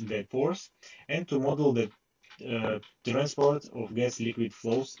 and dead pores, and to model the transport of gas-liquid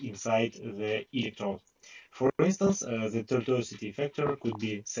flows inside the electrode. For instance, the tortuosity factor could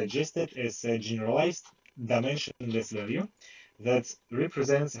be suggested as a generalized dimensionless value that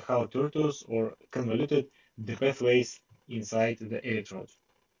represents how tortuous or convoluted the pathways inside the electrode.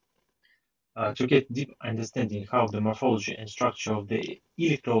 To get deep understanding how the morphology and structure of the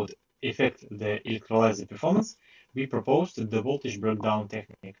electrode affect the electrolyzer performance, we proposed the voltage breakdown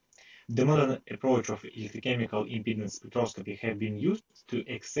technique. The modern approach of electrochemical impedance spectroscopy have been used to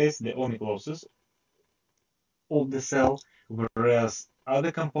access the ohmic losses of the cell, whereas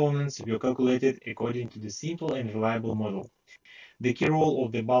other components were calculated according to the simple and reliable model. The key role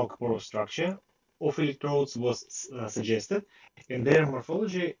of the bulk porous structure of electrodes was suggested, and their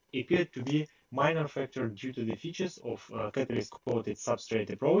morphology appeared to be minor factor due to the features of catalyst-coated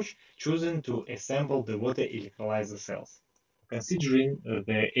substrate approach chosen to assemble the water electrolyzer cells. Considering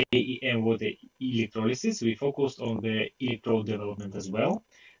the AEM water electrolysis, we focused on the electrode development as well,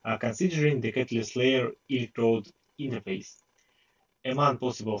 considering the catalyst layer electrode interface. Among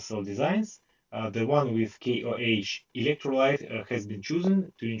possible cell designs, the one with KOH electrolyte has been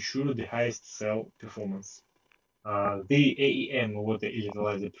chosen to ensure the highest cell performance. The AEM water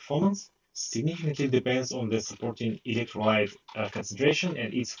electrolyzer performance significantly depends on the supporting electrolyte concentration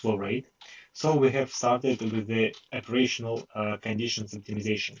and its flow rate, so we have started with the operational conditions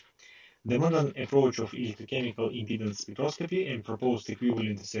optimization. The modern approach of electrochemical impedance spectroscopy and proposed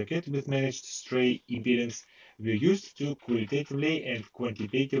equivalent circuit with managed stray impedance were used to qualitatively and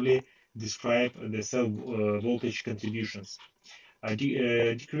quantitatively describe the cell voltage contributions.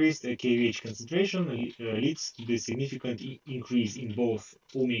 Decreased KVH concentration leads to the significant increase in both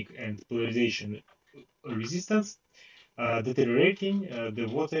ohmic and polarization resistance, deteriorating the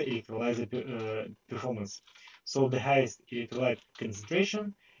water electrolyzer performance. So the highest electrolyte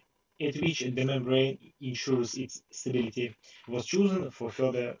concentration at which the membrane ensures its stability was chosen for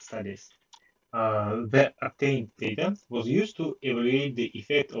further studies. The obtained data was used to evaluate the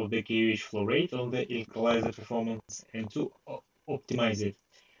effect of the KVH flow rate on the electrolyzer performance and to optimize it.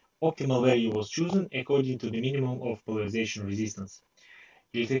 Optimal value was chosen according to the minimum of polarization resistance.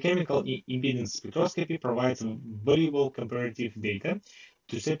 Electrochemical impedance spectroscopy provides valuable comparative data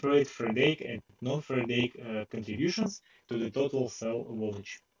to separate Friedrich and non-Friedrich contributions to the total cell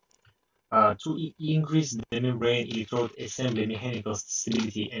voltage. To increase the membrane electrode assembly mechanical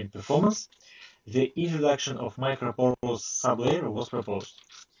stability and performance, the introduction of microporous sublayer was proposed.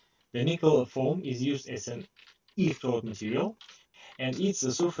 The nickel foam is used as an electrode material, and its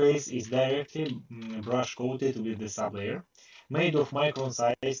surface is directly brush coated with the sublayer, made of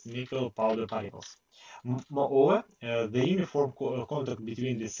micron-sized nickel powder particles. Moreover, the uniform contact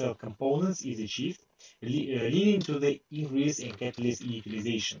between the cell components is achieved, leading to the increase in catalyst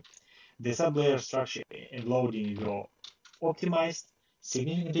utilization. The sublayer structure and loading were optimized,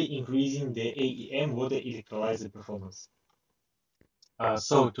 significantly increasing the AEM water electrolyzer performance.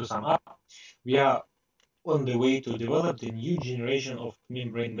 So, to sum up, we are on the way to develop the new generation of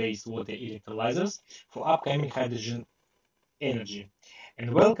membrane-based water electrolyzers for upcoming hydrogen energy.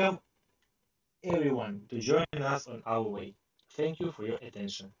 And welcome everyone to join us on our way. Thank you for your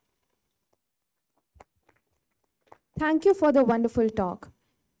attention. Thank you for the wonderful talk.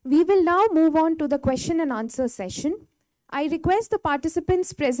 We will now move on to the question and answer session. I request the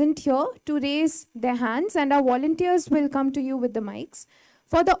participants present here to raise their hands, and our volunteers will come to you with the mics.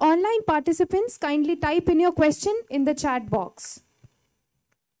 For the online participants, kindly type in your question in the chat box.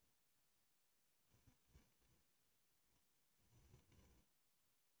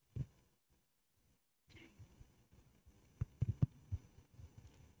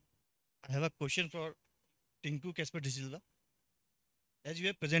 I have a question for Tinku, Casper, Saidzoda. As you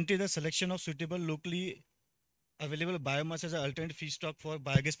have presented a selection of suitable locally available biomass as an alternate feedstock for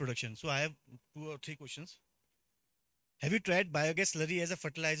biogas production. So I have 2 or 3 questions. Have you tried biogas slurry as a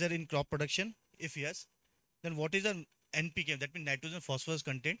fertilizer in crop production? If yes, then what is the NPK, that means nitrogen phosphorus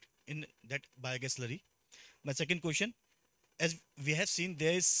content in that biogas slurry? My second question, as we have seen,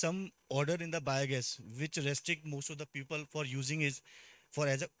 there is some order in the biogas which restrict most of the people for using is for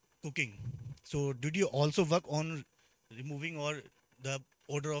as a cooking. So did you also work on removing or the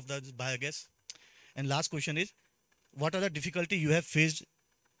order of the biogas? And last question is, what are the difficulty you have faced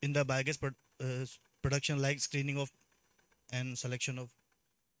in the biogas production, like screening of and selection of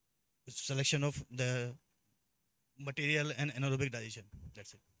the material and anaerobic digestion?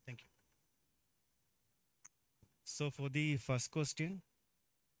 That's it. Thank you. So for the first question,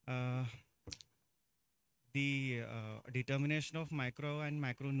 the determination of micro and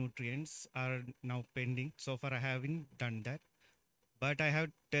macronutrients are now pending. So far, I haven't done that, but I have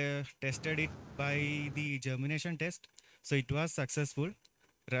tested it by the germination test. So it was successful.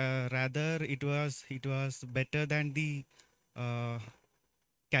 Rather, it was better than the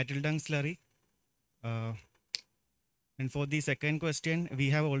cattle dung slurry. And for the second question, we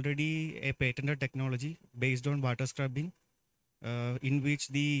have already a patented technology based on water scrubbing, in which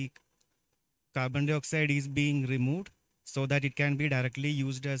the carbon dioxide is being removed so that it can be directly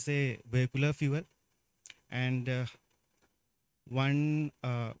used as a vehicular fuel. And one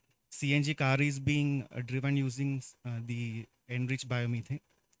CNG car is being driven using the enriched biomethane.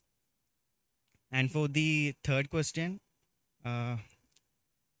 And for the third question,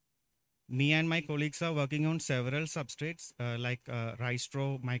 me and my colleagues are working on several substrates like rice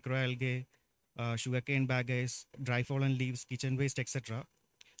straw, microalgae, sugarcane bagasse, dry fallen leaves, kitchen waste, etc.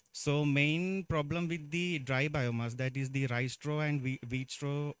 So main problem with the dry biomass, that is the rice straw and wheat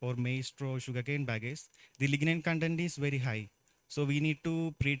straw or maize straw, sugarcane bagasse, the lignin content is very high. So we need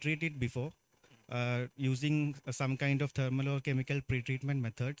to pre-treat it before using some kind of thermal or chemical pre-treatment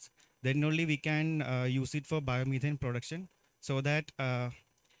methods. Then only we can use it for biomethane production, so that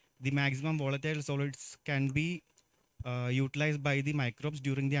the maximum volatile solids can be utilized by the microbes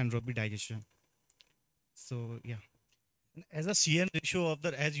during the anaerobic digestion. So yeah. As a CN ratio of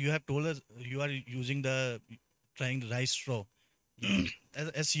the, as you have told us, you are using trying rice straw.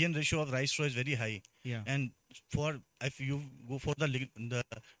 as CN ratio of rice straw is very high. Yeah. And if you go for the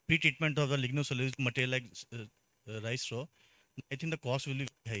pre-treatment of the lignocellulosic material like rice straw, I think the cost will be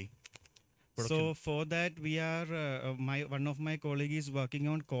high. So for that, we are one of my colleagues is working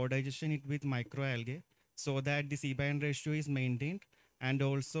on co-digestion it with microalgae, so that the C/N ratio is maintained, and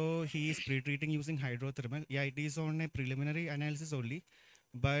also he is pre-treating using hydrothermal. Yeah, it is on a preliminary analysis only,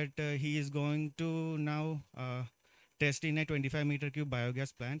 but he is going to now test in a 25-meter cube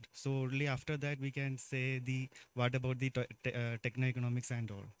biogas plant. So only after that we can say what about the techno-economics and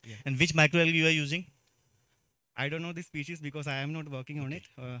all. Yeah. And which microalgae you are using? I don't know the species because I am not working on it.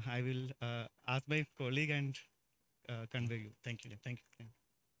 I will ask my colleague and convey you. Thank you. Thank you.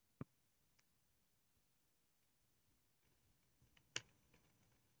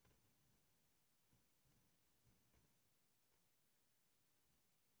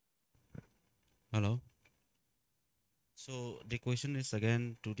 Hello. So the question is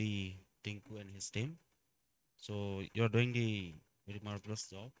again to the Tinku and his team. So you're doing the very marvelous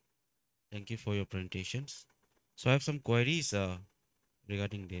job. Thank you for your presentations. So I have some queries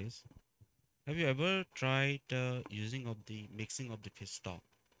regarding this. Have you ever tried using of the mixing of the feedstock?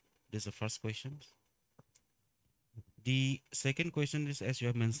 This is the first question. The second question is, as you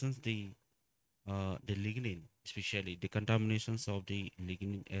have mentioned, the lignin, especially the contaminations of the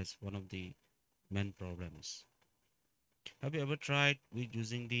lignin as one of the main problems. Have you ever tried with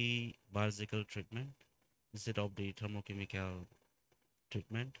using the biological treatment instead of the thermochemical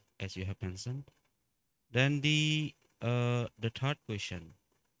treatment, as you have mentioned? Then the third question: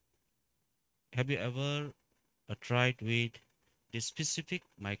 have you ever tried with the specific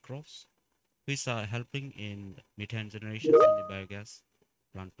microbes which are helping in methane generations in the biogas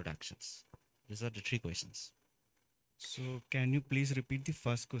plant productions? These are the three questions. So can you please repeat the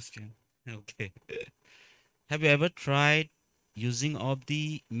first question? Okay. Have you ever tried using of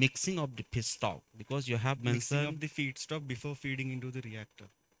the mixing of the feedstock? Because you have Mixing mentioned. of the feedstock before feeding into the reactor.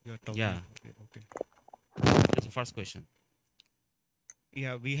 You are talking. Yeah. Okay. That's the first question.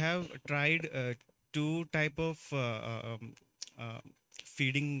 Yeah, we have tried two type of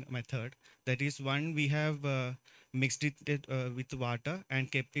feeding method. That is, one, we have mixed it with water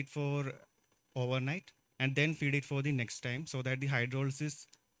and kept it for overnight, and then feed it for the next time, so that the hydrolysis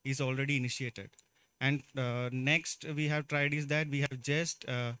is already initiated. And next we have tried is that we have just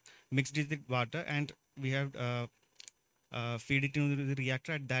mixed it with water, and we have feed it into the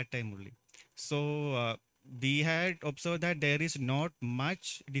reactor at that time only. So we had observed that there is not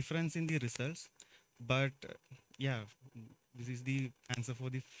much difference in the results, but yeah, this is the answer for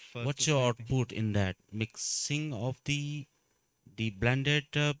the first. What's your output in that mixing of the blended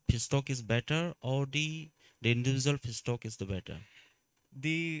feedstock is better, or the individual feedstock is the better?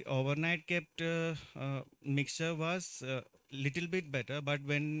 The overnight kept mixture was little bit better, but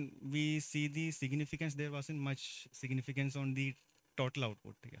when we see the significance, there wasn't much significance on the total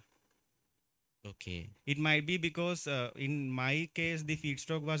output. Yeah. Okay. It might be because in my case, the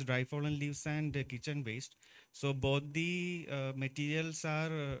feedstock was dry fallen leaves and kitchen waste. So both the materials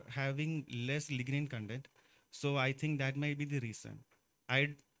are having less lignin content. So I think that might be the reason.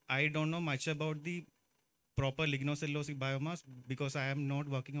 I don't know much about the proper lignocellulosic biomass because I am not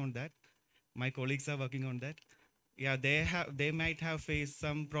working on that. My colleagues are working on that. Yeah, they might have faced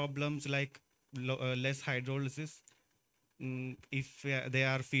some problems like less hydrolysis if they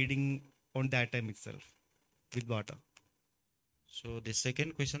are feeding on that time itself with water. So the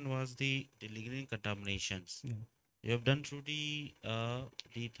second question was the lignin contaminations. Yeah. You have done through the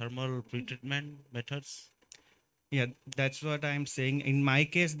thermal pretreatment methods. Yeah, that's what I'm saying. In my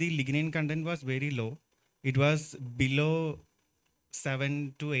case, the lignin content was very low. It was below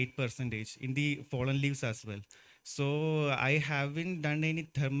 7 to 8% in the fallen leaves as well. So I haven't done any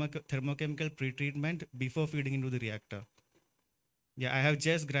thermochemical pretreatment before feeding into the reactor. Yeah, I have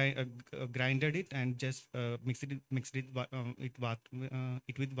just grinded it and just mixed it with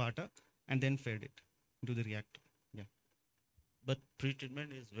water and then fed it into the reactor. Yeah. But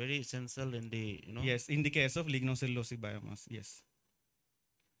pretreatment is very essential in the Yes, in the case of lignocellulosic biomass, yes.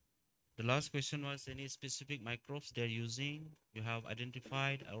 The last question was any specific microbes they're using you have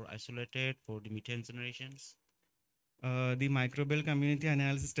identified or isolated for the methane generations? The microbial community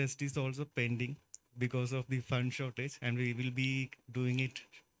analysis test is also pending because of the fund shortage, and we will be doing it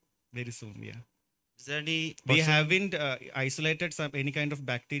very soon. Yeah. Is there any we haven't isolated any kind of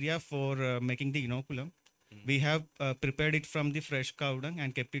bacteria for making the inoculum. We have prepared it from the fresh cow dung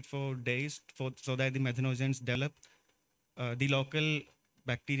and kept it for days so that the methanogens develop. The local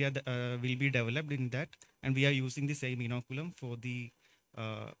bacteria will be developed in that, and we are using the same inoculum for the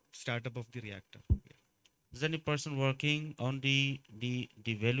startup of the reactor. Yeah. Is there any person working on the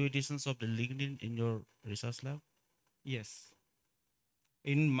value additions of the lignin in your research lab? Yes.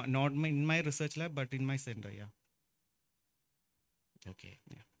 Not in my research lab, but in my center. Yeah. Okay.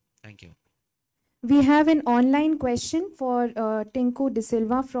 Yeah. Thank you. We have an online question for Tinku De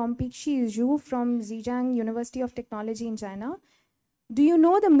Silva from Pixi Zhu from Zhejiang University of Technology in China. Do you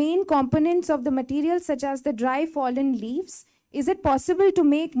know the main components of the materials such as the dry fallen leaves? Is it possible to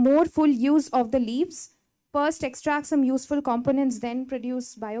make more full use of the leaves? First extract some useful components, then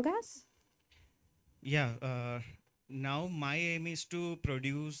produce biogas? Yeah. Now my aim is to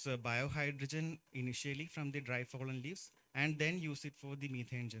produce biohydrogen initially from the dry fallen leaves and then use it for the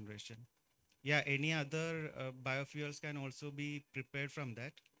methane generation. Yeah, any other biofuels can also be prepared from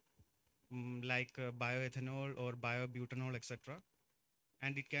that, like bioethanol or biobutanol, etc.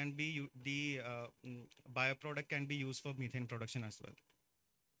 And it can be bioproduct can be used for methane production as well.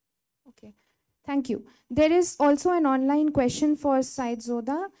 Okay. Thank you. There is also an online question for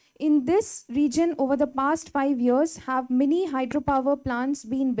Saidzoda. In this region, over the past 5 years, have many hydropower plants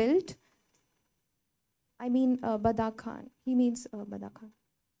been built? I mean, Badakhan. He means Badakhan.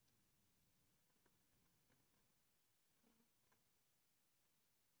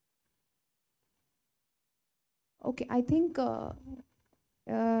 Okay, I think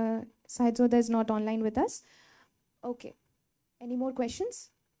Saidzoda is not online with us. Okay. Any more questions?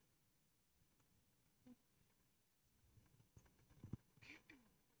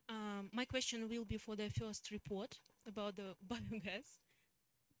 My question will be for the first report about the biogas.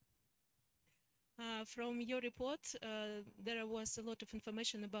 From your report, there was a lot of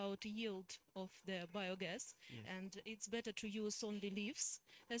information about yield of the biogas, yes. And it's better to use only leaves,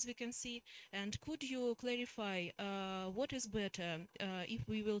 as we can see. And could you clarify what is better if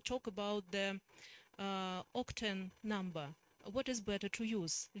we will talk about the octane number? What is better to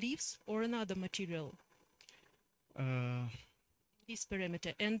use, leaves or another material? This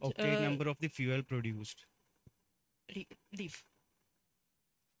parameter and octane number of the fuel produced. Leaf.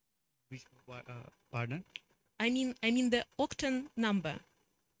 Pardon? I mean the octane number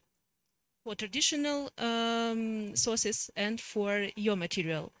for traditional sources and for your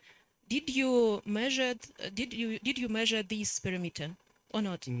material. Did you measure? Did you measure this parameter or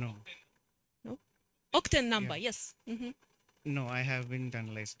not? No. No. Octane number, yeah. Yes. Mm-hmm. No, I haven't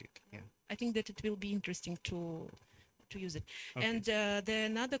analyzed it. Yeah. I think that it will be interesting to use it. Okay. And the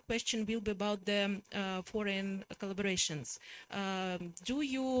another question will be about the foreign collaborations. Do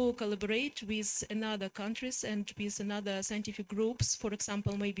you collaborate with another countries and with another scientific groups, for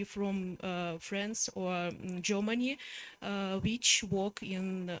example, maybe from France or Germany, which work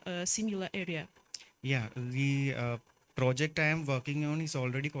in a similar area? Yeah, the project I am working on is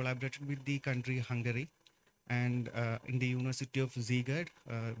already collaborated with the country Hungary and in the University of Szeged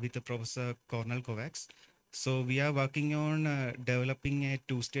with the Professor Cornel Kovacs. So we are working on developing a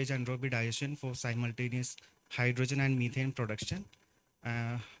two-stage anaerobic digestion for simultaneous hydrogen and methane production.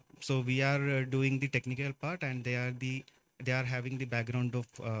 So we are doing the technical part, and they are having the background of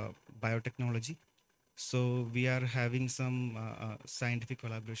biotechnology. So we are having some scientific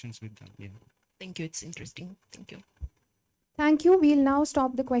collaborations with them. Yeah. Thank you. It's interesting. Thank you. Thank you. We'll now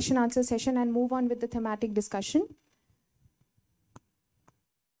stop the question answer session and move on with the thematic discussion.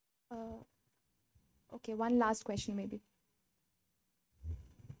 Okay, one last question maybe.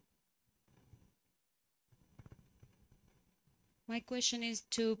 My question is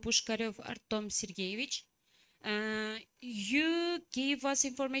to Pushkarev Artem Sergeevich. You gave us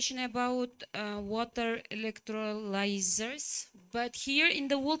information about water electrolyzers, but here in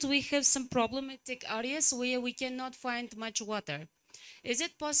the world we have some problematic areas where we cannot find much water. Is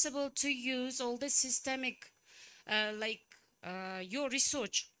it possible to use all the systemic, your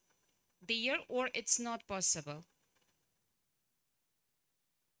research there, or it's not possible?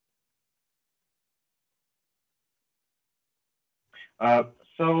 I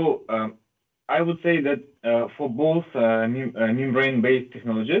would say that for both membrane-based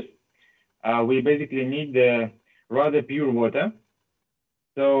technologies, we basically need rather pure water.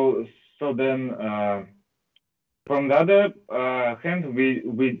 So then, from the other hand,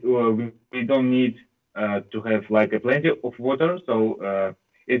 we don't need to have like a plenty of water. So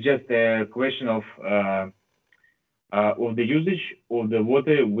it's just a question of the usage of the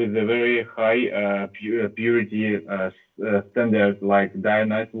water with a very high purity standard, like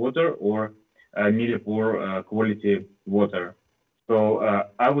deionized water or medium poor quality water. So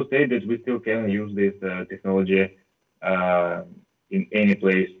I would say that we still can use this technology in any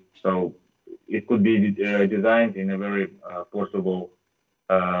place. So it could be designed in a very portable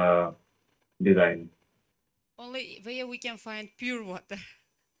design. Only where we can find pure water.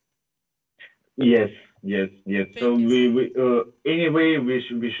 Yes. So anyway,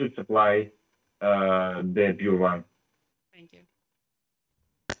 we should supply the pure one. Thank you.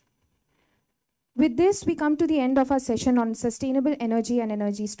 With this, we come to the end of our session on sustainable energy and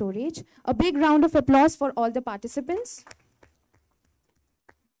energy storage. A big round of applause for all the participants.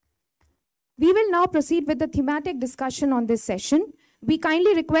 We will now proceed with the thematic discussion on this session. We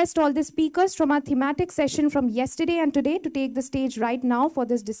kindly request all the speakers from our thematic session from yesterday and today to take the stage right now for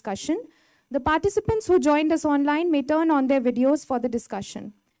this discussion. The participants who joined us online may turn on their videos for the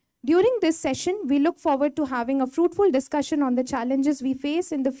discussion. During this session, we look forward to having a fruitful discussion on the challenges we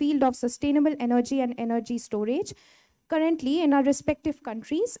face in the field of sustainable energy and energy storage currently in our respective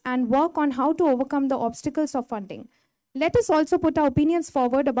countries and work on how to overcome the obstacles of funding. Let us also put our opinions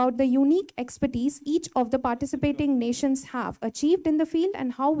forward about the unique expertise each of the participating nations have achieved in the field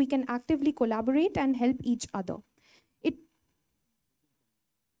and how we can actively collaborate and help each other.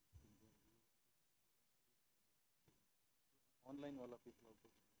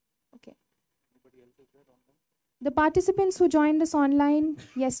 Okay. The participants who joined us online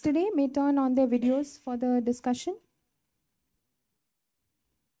yesterday may turn on their videos for the discussion.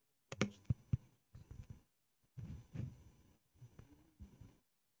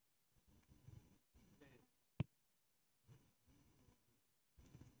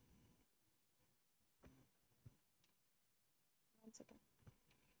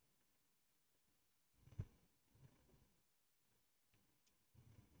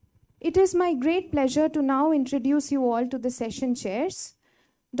 It is my great pleasure to now introduce you all to the session chairs.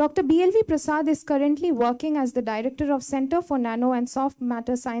 Dr. BLV Prasad is currently working as the Director of Center for Nano and Soft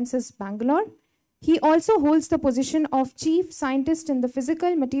Matter Sciences, Bangalore. He also holds the position of Chief Scientist in the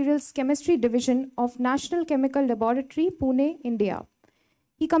Physical Materials Chemistry Division of National Chemical Laboratory, Pune, India.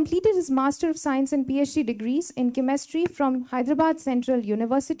 He completed his Master of Science and PhD degrees in chemistry from Hyderabad Central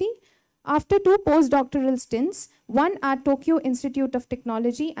University. After 2 postdoctoral stints, one at Tokyo Institute of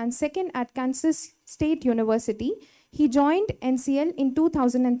Technology and second at Kansas State University, he joined NCL in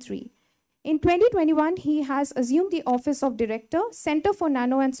 2003. In 2021, he has assumed the office of Director, Center for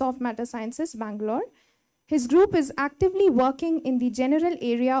Nano and Soft Matter Sciences, Bangalore. His group is actively working in the general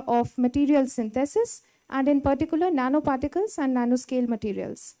area of material synthesis and in particular nanoparticles and nanoscale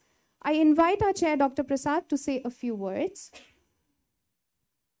materials. I invite our chair, Dr. Prasad, to say a few words.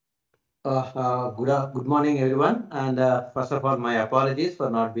 Good morning, everyone. And first of all, my apologies for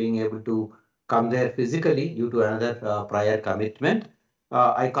not being able to come there physically due to another prior commitment.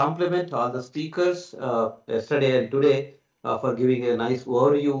 I compliment all the speakers yesterday and today for giving a nice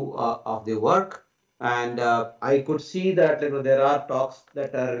overview of the work. And I could see that there are talks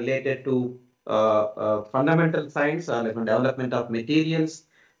that are related to fundamental science, development of materials,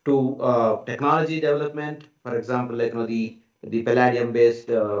 to technology development. For example, the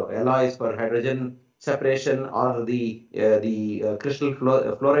palladium-based alloys for hydrogen separation, or the crystal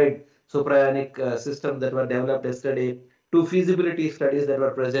fluoride supraionic system that were developed yesterday, two feasibility studies that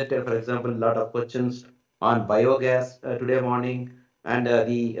were presented. For example, a lot of questions on biogas today morning, and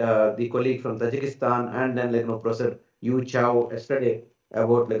the colleague from Tajikistan, and then Professor Yu Chow yesterday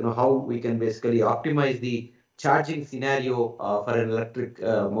about how we can basically optimize the charging scenario for an electric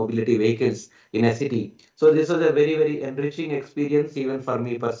mobility vehicles in a city. So this was a very, very enriching experience even for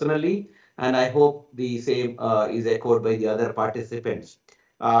me personally, and I hope the same is echoed by the other participants.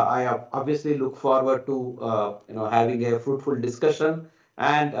 I obviously look forward to having a fruitful discussion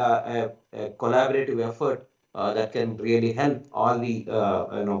and a collaborative effort that can really help all the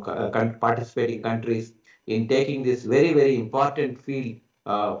participating countries in taking this very, very important field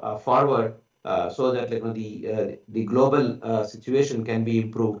forward, so that the global situation can be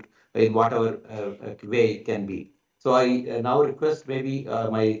improved in whatever way it can be. So I now request maybe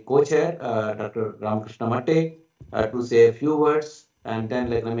my co-chair, Dr. Ramakrishna Matte, to say a few words, and then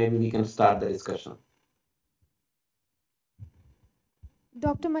maybe we can start the discussion.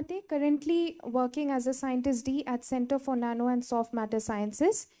 Dr. Mate, currently working as a Scientist D at Center for Nano and Soft Matter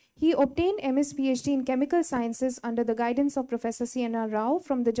Sciences. He obtained MS PhD in Chemical Sciences under the guidance of Professor C.N.R. Rao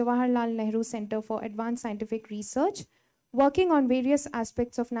from the Jawaharlal Nehru Center for Advanced Scientific Research, working on various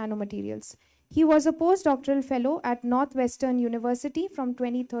aspects of nanomaterials. He was a postdoctoral fellow at Northwestern University from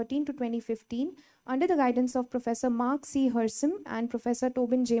 2013 to 2015 under the guidance of Professor Mark C. Hersom and Professor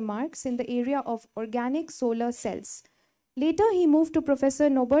Tobin J. Marks in the area of organic solar cells. Later, he moved to Professor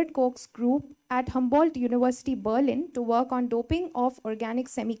Norbert Koch's group at Humboldt University, Berlin to work on doping of organic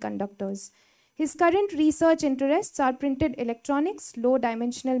semiconductors. His current research interests are printed electronics,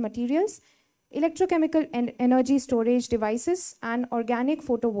 low-dimensional materials, electrochemical and energy storage devices, and organic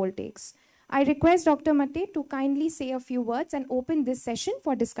photovoltaics. I request Dr. Mate to kindly say a few words and open this session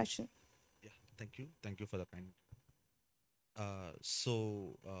for discussion. Yeah, thank you. Thank you for the kind.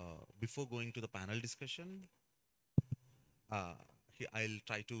 Before going to the panel discussion, I'll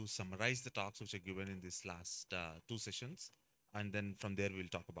try to summarize the talks which are given in this last 2 sessions, and then from there we'll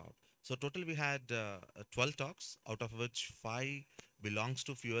talk about. So total we had 12 talks, out of which 5 belongs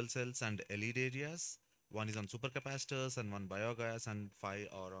to fuel cells and LED areas. 1 is on supercapacitors and 1 biogas, and 5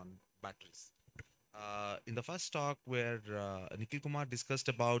 are on batteries. In the first talk, where Nikhil Kumar discussed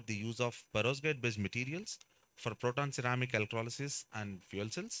about the use of perovskite-based materials for proton ceramic electrolysis and fuel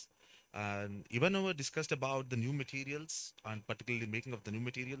cells. And Ivanova discussed about the new materials, and particularly making of the new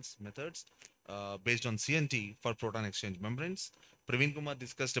materials methods based on CNT for proton exchange membranes. Praveen Kumar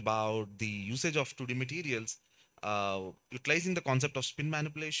discussed about the usage of 2D materials, utilizing the concept of spin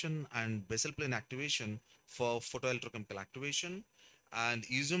manipulation and basal plane activation for photoelectrochemical activation. And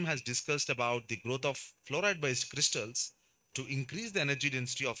Yusum has discussed about the growth of fluoride-based crystals to increase the energy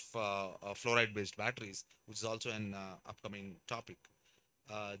density of fluoride-based batteries, which is also an upcoming topic.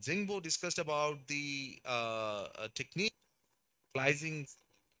 Jingbo discussed about the technique utilizing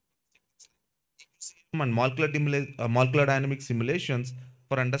and molecular dynamic simulations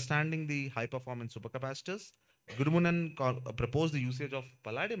for understanding the high performance supercapacitors. Gurumunan proposed the usage of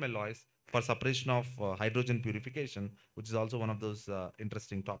palladium alloys for separation of hydrogen purification, which is also one of those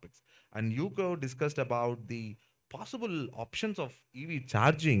interesting topics. And Yuko discussed about the possible options of EV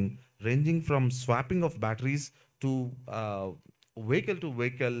charging, ranging from swapping of batteries to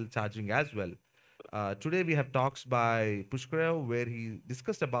vehicle charging as well. Today we have talks by Pushkarev where he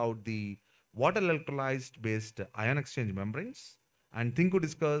discussed about the water electrolyzed based ion exchange membranes. And Tinku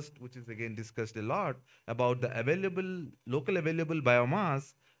discussed, which is again discussed a lot, about the local available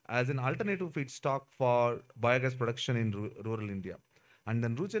biomass as an alternative feedstock for biogas production in rural India. And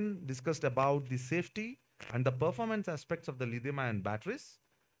then Ruochen discussed about the safety and the performance aspects of the lithium-ion batteries.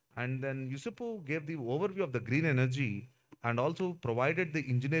 And then Yussupov gave the overview of the green energy and also provided the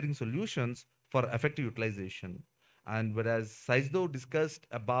engineering solutions for effective utilization. And whereas Saidzoda discussed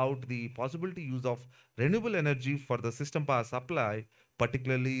about the possibility use of renewable energy for the system power supply,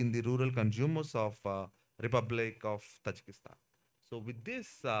 particularly in the rural consumers of Republic of Tajikistan. So with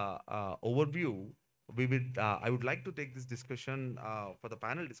this overview, I would like to take this discussion for the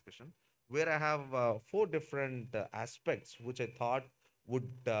panel discussion, where I have four different aspects which I thought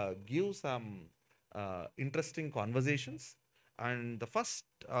would give some interesting conversations. And the first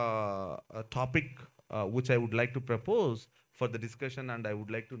topic which I would like to propose for the discussion, and I would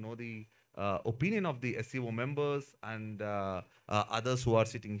like to know the opinion of the SCO members and others who are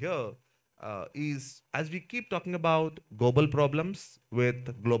sitting here, is as we keep talking about global problems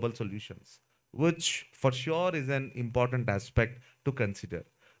with global solutions, which for sure is an important aspect to consider.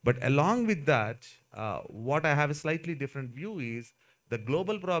 But along with that, what I have a slightly different view is the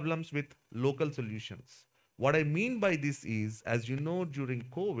global problems with local solutions. What I mean by this is, as you know, during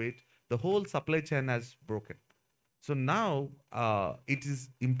COVID, the whole supply chain has broken. So now it is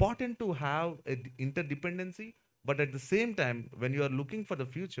important to have an interdependency, but at the same time, when you are looking for the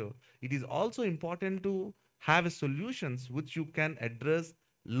future, it is also important to have solutions which you can address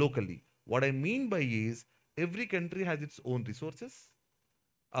locally. What I mean by is every country has its own resources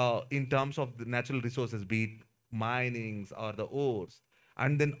in terms of the natural resources, be it minings or the ores.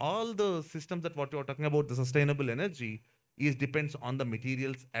 And then all the systems that what you're talking about, the sustainable energy, is depends on the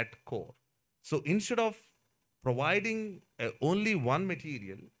materials at core. So instead of providing only one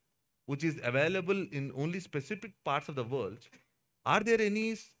material, which is available in only specific parts of the world, are there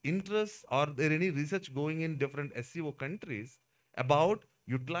any interests or there any research going in different SCO countries about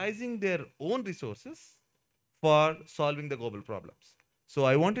utilizing their own resources for solving the global problems? So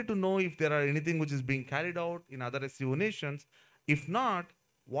I wanted to know if there are anything which is being carried out in other SCO nations. If not,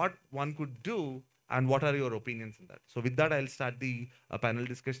 what one could do and what are your opinions in that? So with that, I'll start the panel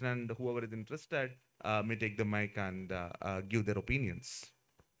discussion, and whoever is interested may take the mic and give their opinions.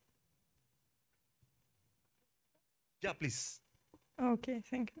 Yeah, please. Okay,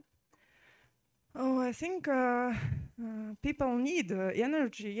 thank you. Oh, I think people need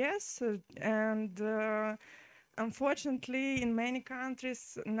energy, yes, and unfortunately, in many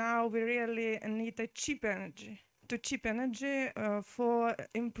countries now we really need a cheap energy. For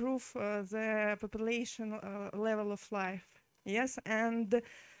improve the population level of life. Yes, and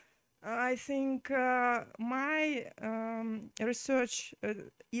I think my research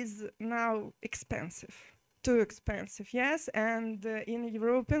is now expensive, too expensive. Yes, and in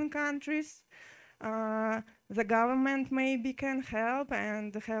European countries, the government maybe can help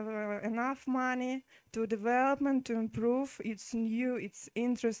and have enough money to develop and to improve its new, its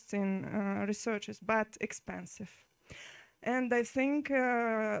interesting researches, but expensive. And I think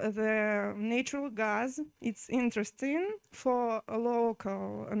the natural gas, it's interesting for a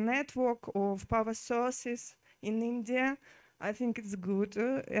local network of power sources in India. I think it's good,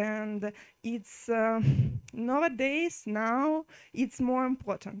 and it's nowadays, now, it's more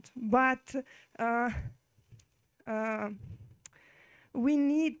important. But we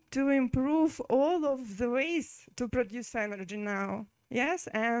need to improve all of the ways to produce energy now. Yes,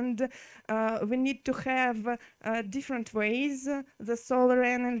 and we need to have different ways, the solar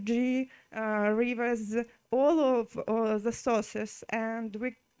energy, rivers, all of the sources, and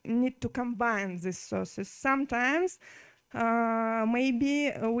we need to combine these sources. Sometimes maybe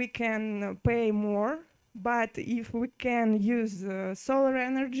we can pay more, but if we can use solar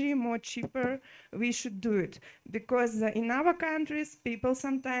energy more cheaper, we should do it. Because in our countries, people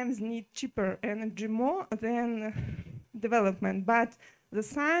sometimes need cheaper energy more than development, but the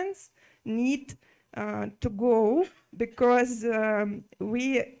science need to go, because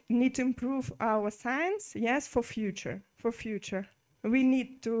we need to improve our science, yes, for future. We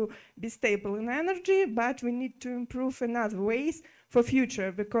need to be stable in energy, but we need to improve in other ways for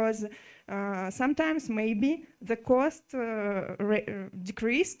future, because sometimes maybe the cost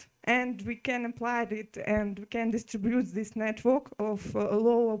decreased and we can apply it and we can distribute this network of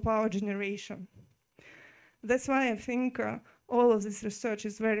lower power generation. That's why I think all of this research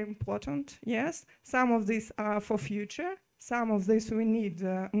is very important. Yes, some of these are for future, some of this we need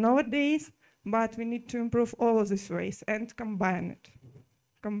nowadays, but we need to improve all of these ways and combine it.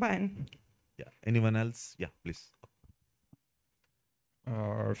 Yeah. Anyone else? Yeah, please.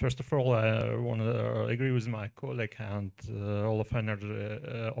 First of all, I want to agree with my colleague, and all of energy,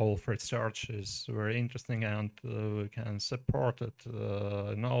 all of research is very interesting, and we can support it.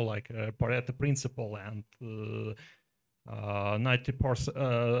 Like Pareto principle, and 90%,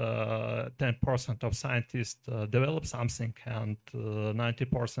 10% of scientists develop something, and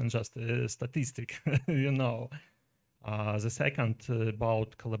 90% just a statistic, you know. The second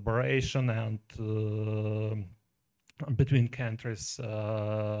about collaboration and between countries.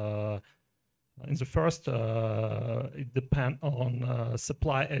 In the first, it depends on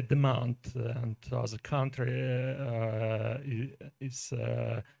supply and demand, and the country is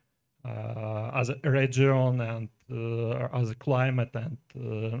as a region and as a climate, and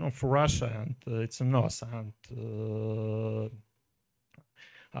for Russia, and it's a north, and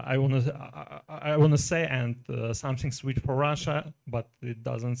I wanna say, and something sweet for Russia, but it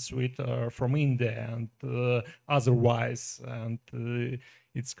doesn't sweet from India and otherwise, and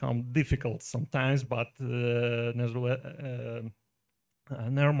it's difficult sometimes. But never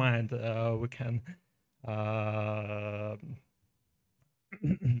mind, we can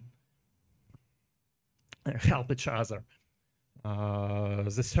help each other.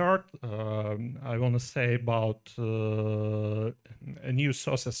 The third, I want to say about new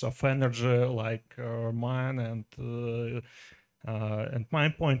sources of energy like mine, and my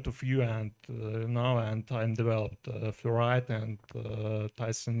point of view, and now and I'm developed fluoride and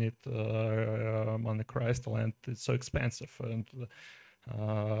titanate monocrystal, and it's so expensive,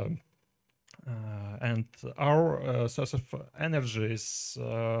 and our source of energy is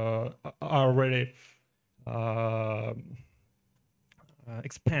are very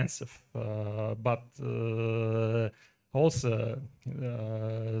expensive, but also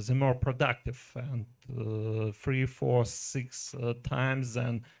the more productive, and 3, 4, 6 times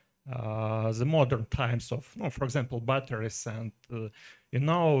than the modern times of, for example, batteries. And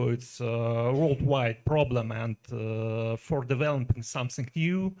it's a worldwide problem, and for developing something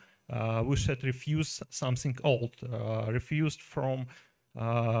new, we should refuse something old, refused from,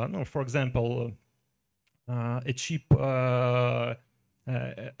 for example, a cheap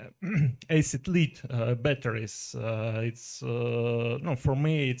acid lead batteries. It's for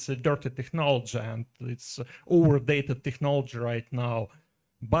me it's a dirty technology, and it's overdated technology right now.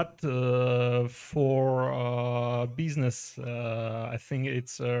 But for business, I think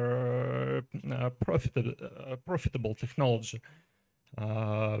it's a profitable technology.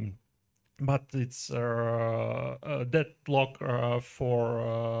 But it's a deadlock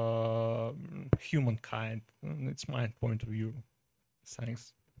for humankind. It's my point of view.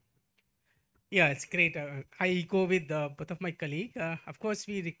 Thanks. Yeah, it's great. I echo with both of my colleagues. Of course,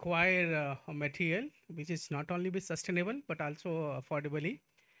 we require a material which is not only be sustainable but also affordably.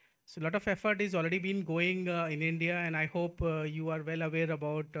 So a lot of effort is already been going in India, and I hope you are well aware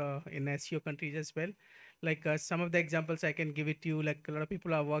about in SCO countries as well. Like some of the examples I can give it to you, like a lot of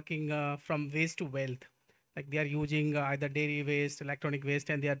people are working from waste to wealth. Like they are using either dairy waste, electronic waste,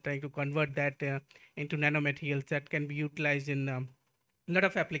 and they are trying to convert that into nanomaterials that can be utilized in a lot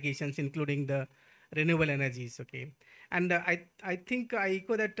of applications, including the renewable energies. Okay, and I think I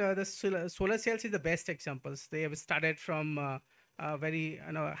echo that the solar cells is the best examples. They have started from very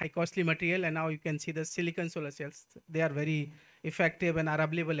high costly material, and now you can see the silicon solar cells. They are very effective and are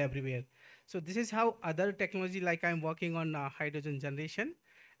available everywhere. So this is how other technology, like I'm working on hydrogen generation,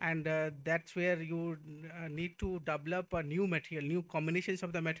 and that's where you need to develop a new material, new combinations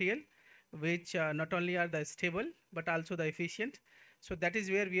of the material, which not only are the stable but also the efficient. So that is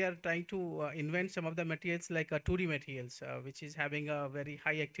where we are trying to invent some of the materials like 2D materials, which is having a very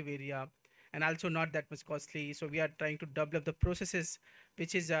high active area and also not that much costly. So we are trying to develop the processes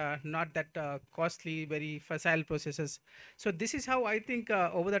which is not that costly, very facile processes. So this is how I think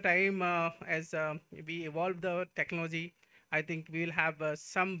over the time as we evolve the technology, I think we will have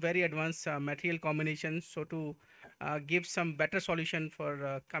some very advanced material combinations, so to give some better solution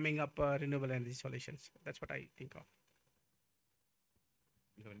for coming up renewable energy solutions. That's what I think of.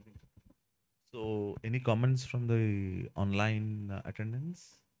 So any comments from the online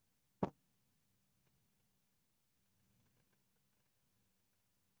attendance?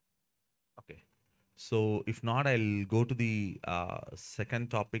 So if not, I'll go to the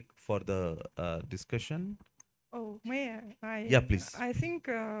second topic for the discussion. Oh, may I? Yeah, please. I think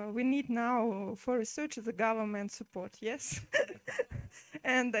we need now for research the government support, yes?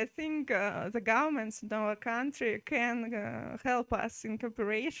 And I think the governments in our country can help us in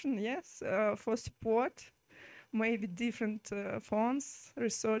cooperation, yes, for support, maybe different funds,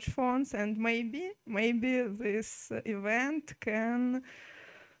 research funds, and maybe this event can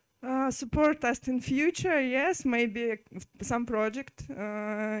support us in future, yes, maybe some project,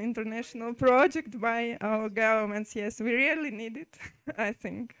 international project by our governments, yes, we really need it, I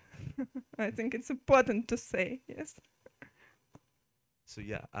think. I think it's important to say, yes. So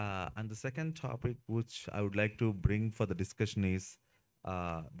yeah, and the second topic which I would like to bring for the discussion is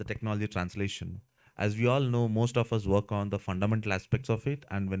the technology translation. As we all know, most of us work on the fundamental aspects of it,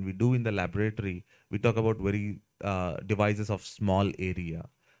 and when we do in the laboratory, we talk about very devices of small area,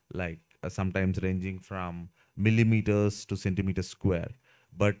 like sometimes ranging from millimeters to centimeters square.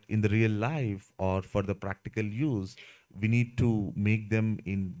 But in the real life or for the practical use, we need to make them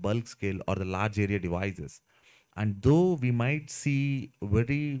in bulk scale or the large area devices. And though we might see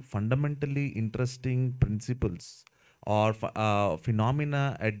very fundamentally interesting principles or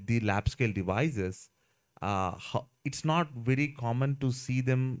phenomena at the lab scale devices, it's not very common to see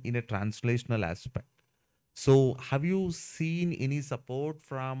them in a translational aspect. So have you seen any support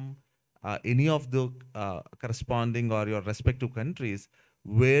from any of the corresponding or your respective countries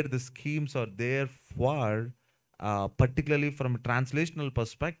where the schemes are there for, particularly from a translational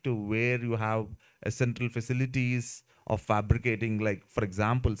perspective, where you have central facilities of fabricating, like for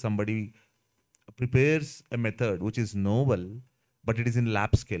example, somebody prepares a method which is novel, but it is in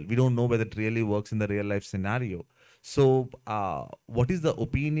lab scale. We don't know whether it really works in the real life scenario. So what is the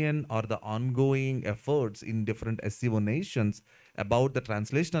opinion or the ongoing efforts in different SCO nations about the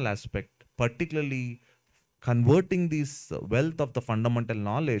translational aspect, particularly converting this wealth of the fundamental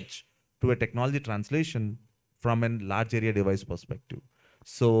knowledge to a technology translation from a large area device perspective?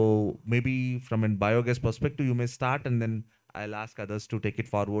 So maybe from a biogas perspective, you may start, and then I'll ask others to take it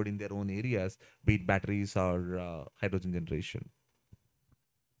forward in their own areas, be it batteries or hydrogen generation.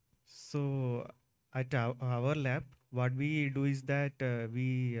 So at our lab, what we do is that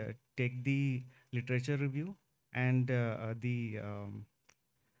we take the literature review and the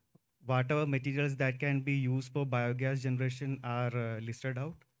whatever materials that can be used for biogas generation are listed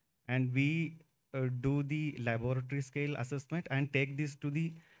out, and we do the laboratory scale assessment and take this to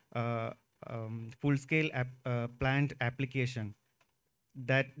the full scale plant application.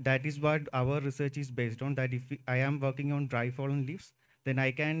 That is what our research is based on. That if I am working on dry fallen leaves, then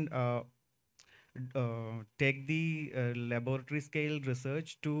I can take the laboratory scale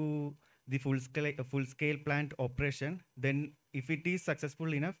research to the full scale plant operation. Then if it is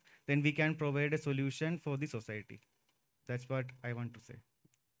successful enough, then we can provide a solution for the society. That's what I want to say.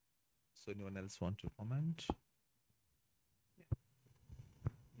 So anyone else want to comment?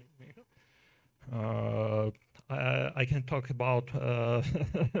 I can talk about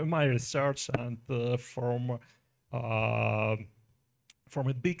my research, and from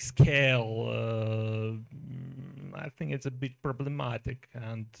a big scale, I think it's a bit problematic,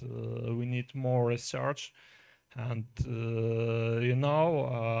 and we need more research. And in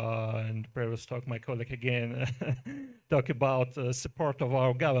the previous talk, my colleague again talk about support of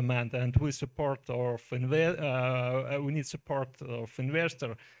our government, and we support of we need support of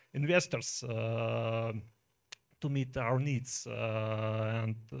investors to meet our needs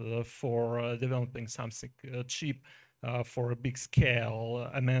and for developing something cheap for a big scale,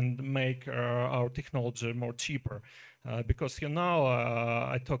 and make our technology more cheaper. Because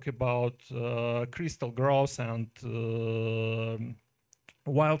I talk about crystal growth and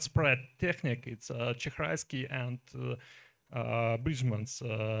widespread technique. It's Chekharsky and Bridgman's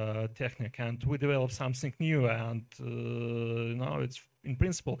technique, and we develop something new, and it's in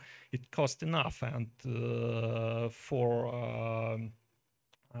principle it costs enough, and for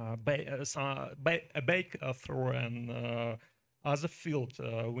a breakthrough and as a field,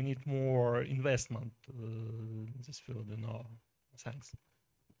 we need more investment in this field. Thanks.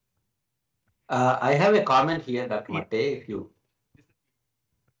 I have a comment here, Dr. Mate, if you.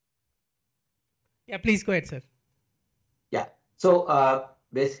 Yeah, please go ahead, sir. Yeah. So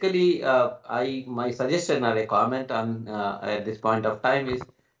basically, my suggestion or a comment on at this point of time is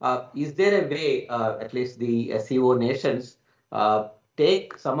there a way, at least the SCO nations,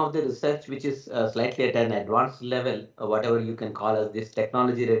 take some of the research which is slightly at an advanced level, whatever you can call as this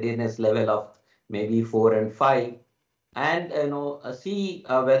technology readiness level of maybe 4 and 5, and see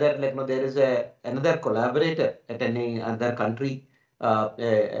whether there is another collaborator at any other country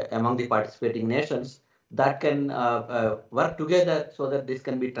among the participating nations that can work together so that this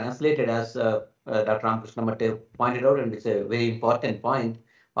can be translated as Dr. Ramakrishna Matte pointed out, and it's a very important point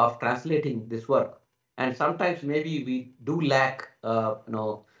of translating this work. And sometimes maybe we do lack,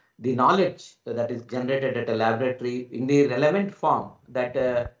 the knowledge that is generated at a laboratory in the relevant form that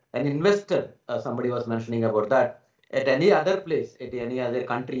an investor, somebody was mentioning about that, at any other place, at any other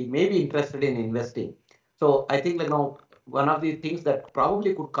country may be interested in investing. So I think, one of the things that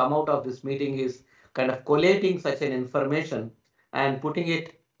probably could come out of this meeting is kind of collating such an information and putting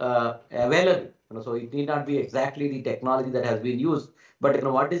it available. So it need not be exactly the technology that has been used, but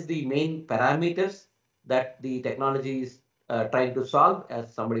what is the main parameters that the technology is trying to solve,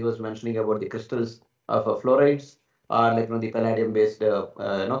 as somebody was mentioning about the crystals of fluorides, or the palladium-based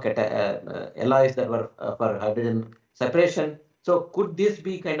alloys that were for hydrogen separation. So could this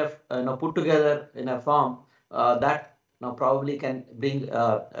be kind of put together in a form that probably can bring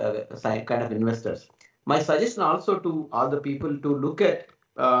kind of investors? My suggestion also to all the people to look at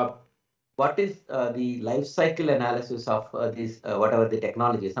what is the life cycle analysis of these whatever the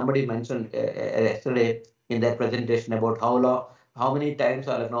technology. Somebody mentioned yesterday in their presentation about how many times,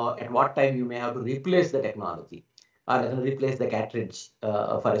 or at what time you may have to replace the technology, or replace the cartridge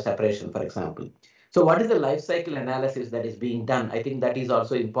for a separation, for example. So what is the life cycle analysis that is being done? I think that is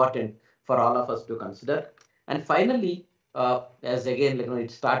also important for all of us to consider. And finally, as again,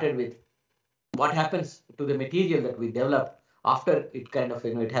 it started with what happens to the material that we develop after it kind of,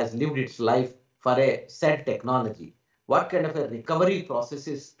 it has lived its life for a said technology. What kind of a recovery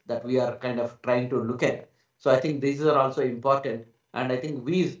processes that we are kind of trying to look at. So I think these are also important. And I think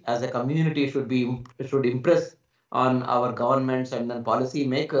we as a community should impress on our governments and then policy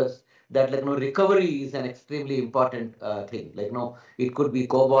makers that recovery is an extremely important thing. It could be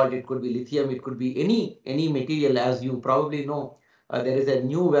cobalt, it could be lithium, it could be any material. As you probably know, there is a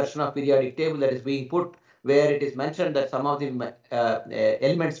new version of periodic table that is being put where it is mentioned that some of the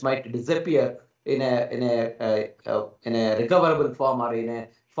elements might disappear in a recoverable form, or in a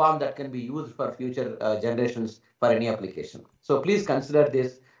form that can be used for future generations for any application. So please consider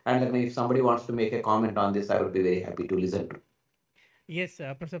this, and if somebody wants to make a comment on this, I would be very happy to listen to. Yes,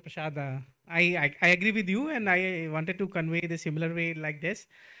 Professor Prasad, I agree with you, and I wanted to convey the similar way like this.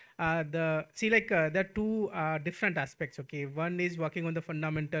 There are two different aspects. Okay, one is working on the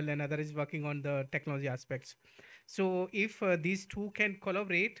fundamental, and other is working on the technology aspects. So if these two can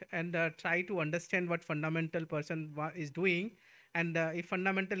collaborate and try to understand what fundamental person is doing, and if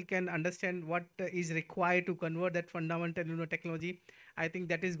fundamental can understand what is required to convert that fundamental technology, I think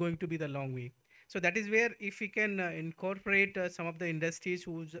that is going to be the long way. So that is where, if we can incorporate some of the industries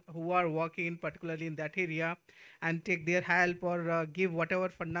who are working particularly in that area, and take their help, or give whatever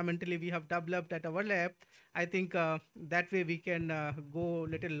fundamentally we have developed at our lab, I think that way we can go a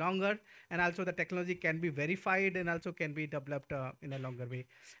little longer, and also the technology can be verified and also can be developed in a longer way.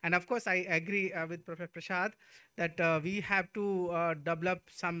 And of course, I agree with Professor Prasad that we have to develop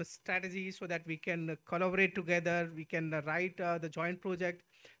some strategies so that we can collaborate together, we can write the joint project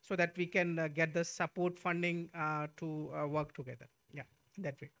so that we can get the support funding to work together. Yeah,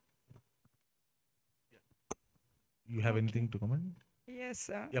 that way. You have anything to comment? Yes,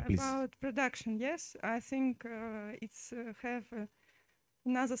 Yeah, please. about production. Yes, I think it's have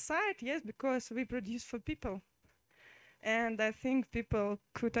another side. Yes, because we produce for people, and I think people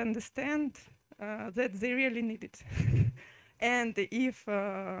could understand that they really need it. And if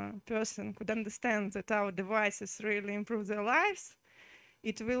a person could understand that our devices really improve their lives,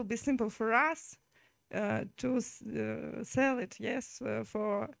 it will be simple for us to sell it, yes,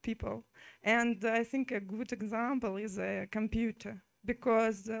 for people. And I think a good example is a computer,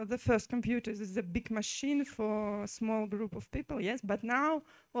 because the first computers is a big machine for a small group of people, yes, but now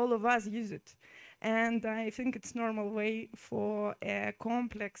all of us use it. And I think it's normal way for a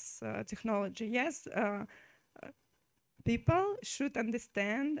complex technology. Yes, people should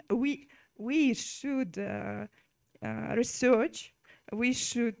understand, we should research, we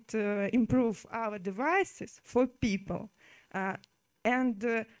should improve our devices for people,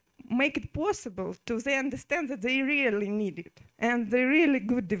 and make it possible to they understand that they really need it and they're really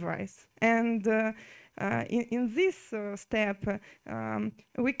good device. And in this step,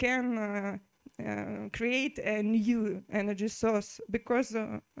 we can create a new energy source, because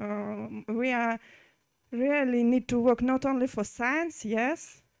we are really need to work not only for science,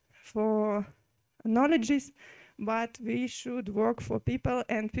 yes, for knowledges, but we should work for people,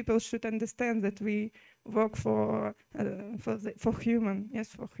 and people should understand that we work for human, yes,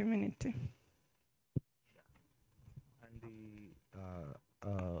 for humanity. And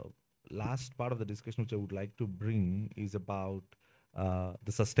the last part of the discussion which I would like to bring is about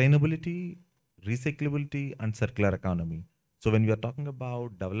the sustainability, recyclability, and circular economy. So when we are talking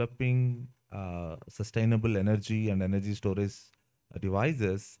about developing sustainable energy and energy storage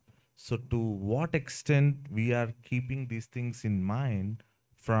devices, so to what extent we are keeping these things in mind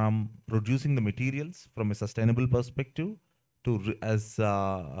from producing the materials from a sustainable perspective to, as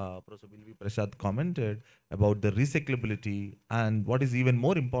Professor Bilvi Prasad commented about the recyclability, and what is even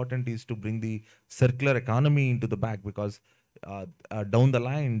more important is to bring the circular economy into the back, because down the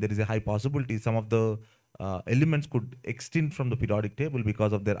line there is a high possibility some of the elements could extend from the periodic table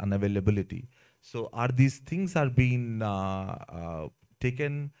because of their unavailability. So are these things are being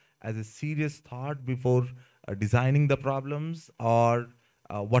taken as a serious thought before designing the problems, or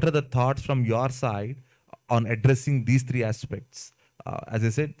what are the thoughts from your side on addressing these three aspects? As I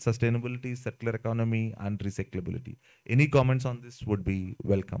said, sustainability, circular economy, and recyclability. Any comments on this would be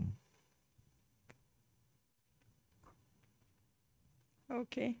welcome.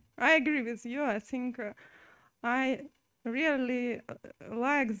 Okay, I agree with you. I think I really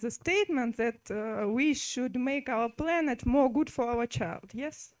like the statement that we should make our planet more good for our child.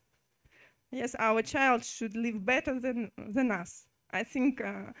 Yes, yes, our child should live better than us. I think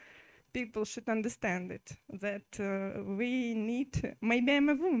people should understand it, that we need, maybe I'm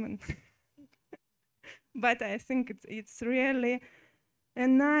a woman, but I think it's really a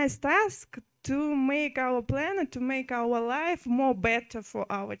nice task to make our planet, to make our life more better for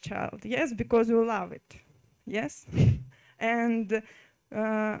our child. Yes, because we love it. Yes, and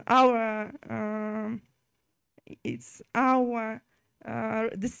it's our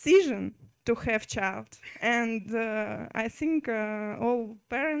decision to have child, and I think all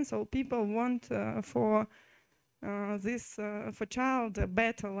parents, all people want for for child a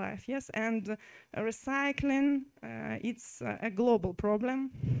better life. Yes, and recycling, it's a global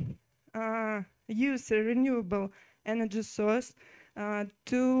problem. Use a renewable energy source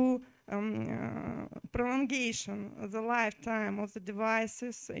to prolongation of the lifetime of the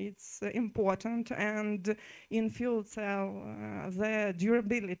devices, it's important, and in fuel cell the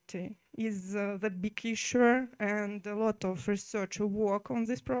durability is the big issue, and a lot of research work on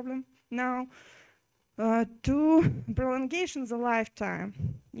this problem now to prolongation the lifetime.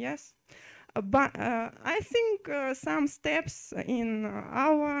 Yes, but I think some steps in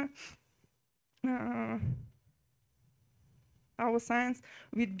our science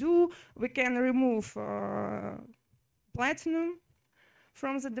we can remove platinum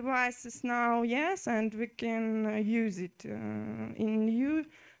from the devices now. Yes, and we can use it in new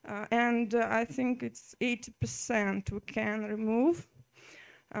and I think it's 80% we can remove.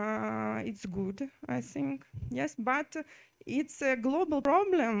 It's good, I think. Yes, but it's a global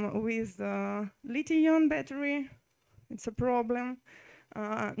problem with lithium-ion battery. It's a problem.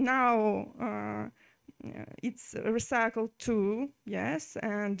 Now it's recycled too, yes,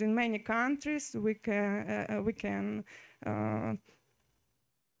 and in many countries we can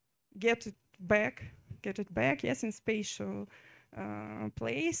get it back, yes, in special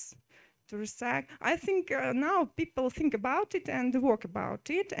place to recycle. I think now people think about it and work about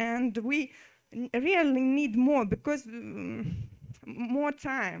it, and we really need more, because more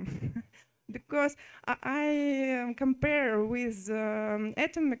time. Because I compare with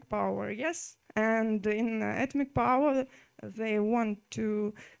atomic power, yes, and in atomic power they want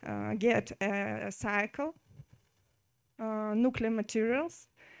to get a cycle, nuclear materials,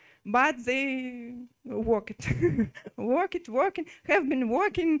 but they work it, have been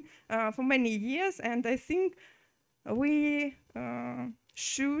working for many years, and I think we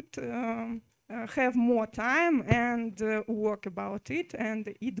should have more time and work about it,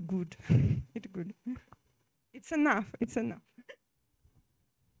 and it's good. It's good. It's enough. It's enough.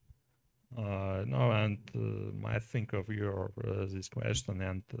 No, and I think of your this question,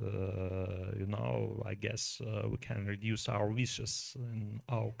 and you know, I guess we can reduce our wishes in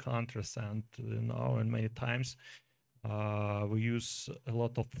our countries, and you know, and many times we use a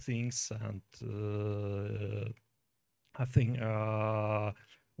lot of things, and I think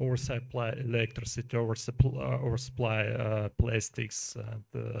oversupply electricity, oversupply plastics, and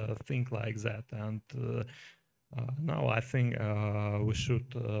things like that, and now I think we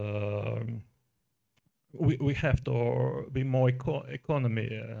should we have to be more economy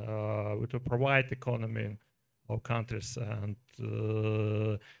to provide economy in our countries, and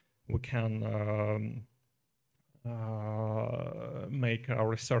we can make our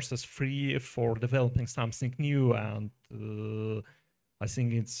resources free for developing something new, and I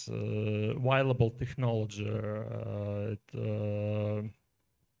think it's viable technology.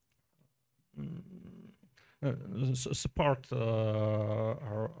 Support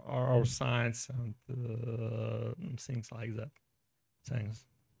our science and things like that. Thanks.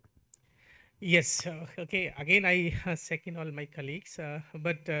 Yes. Okay. Again, I second all my colleagues.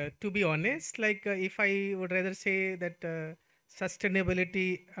 But to be honest, like if I would rather say that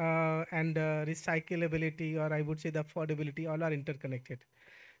sustainability and recyclability, or I would say the affordability, all are interconnected.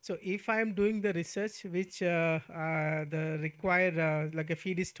 So if I am doing the research which the required like a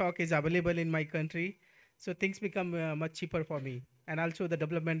feedstock is available in my country, so things become much cheaper for me, and also the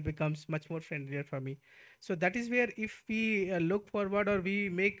development becomes much more friendlier for me. So that is where if we look forward, or we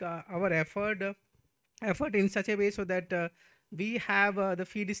make our effort in such a way so that we have the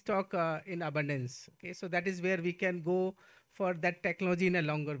feedstock in abundance. Okay, so that is where we can go for that technology in a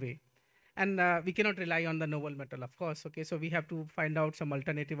longer way. And we cannot rely on the noble metal, of course. Okay, so we have to find out some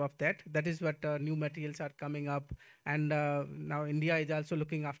alternative of that. That is what new materials are coming up, and now India is also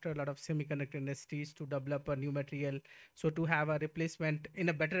looking after a lot of semiconductor industries to develop a new material, so to have a replacement in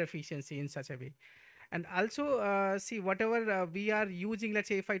a better efficiency in such a way. And also see whatever we are using, let's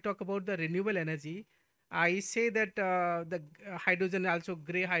say if I talk about the renewable energy, I say that the hydrogen, also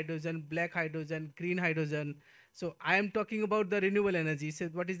gray hydrogen, black hydrogen, green hydrogen. So I am talking about the renewable energy. So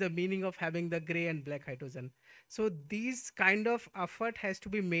what is the meaning of having the gray and black hydrogen? So these kind of effort has to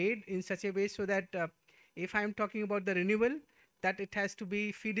be made in such a way so that if I am talking about the renewable, that it has to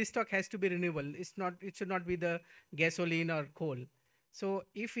be feedstock has to be renewable. It should not be the gasoline or coal. So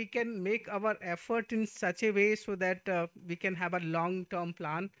if we can make our effort in such a way so that we can have a long-term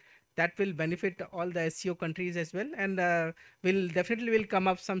plan, that will benefit all the SCO countries as well, and will definitely come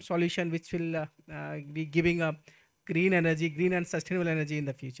up some solution which will be giving a green energy, green and sustainable energy in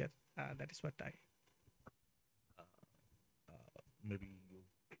the future. That is what I. Maybe you,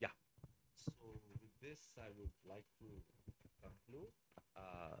 yeah. So with this, I would like to conclude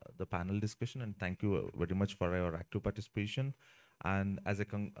the panel discussion, and thank you very much for your active participation. And as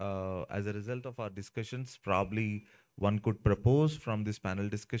a result of our discussions, probably one could propose from this panel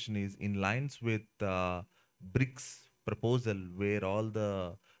discussion is in lines with BRICS proposal, where all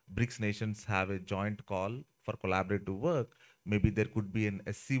the BRICS nations have a joint call for collaborative work. Maybe there could be an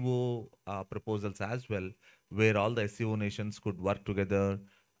SCO proposals as well, where all the SCO nations could work together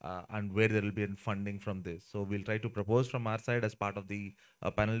and where there will be funding from this. So we'll try to propose from our side as part of the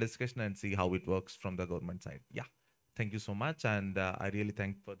panel discussion and see how it works from the government side. Yeah. Thank you so much, and I really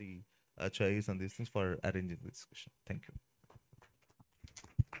thank for the choice and these things for arranging the discussion. Thank you.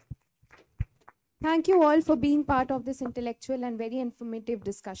 Thank you all for being part of this intellectual and very informative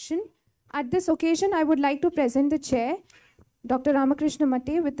discussion. At this occasion, I would like to present the chair, Dr. Ramakrishna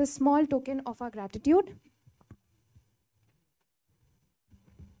Mate, with a small token of our gratitude.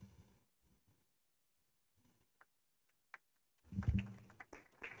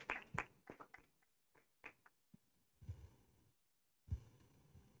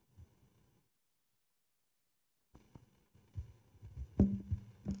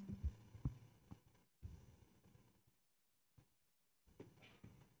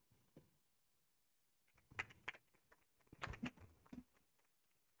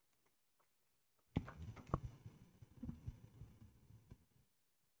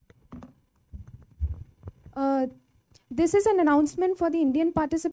 This is an announcement for the Indian participants.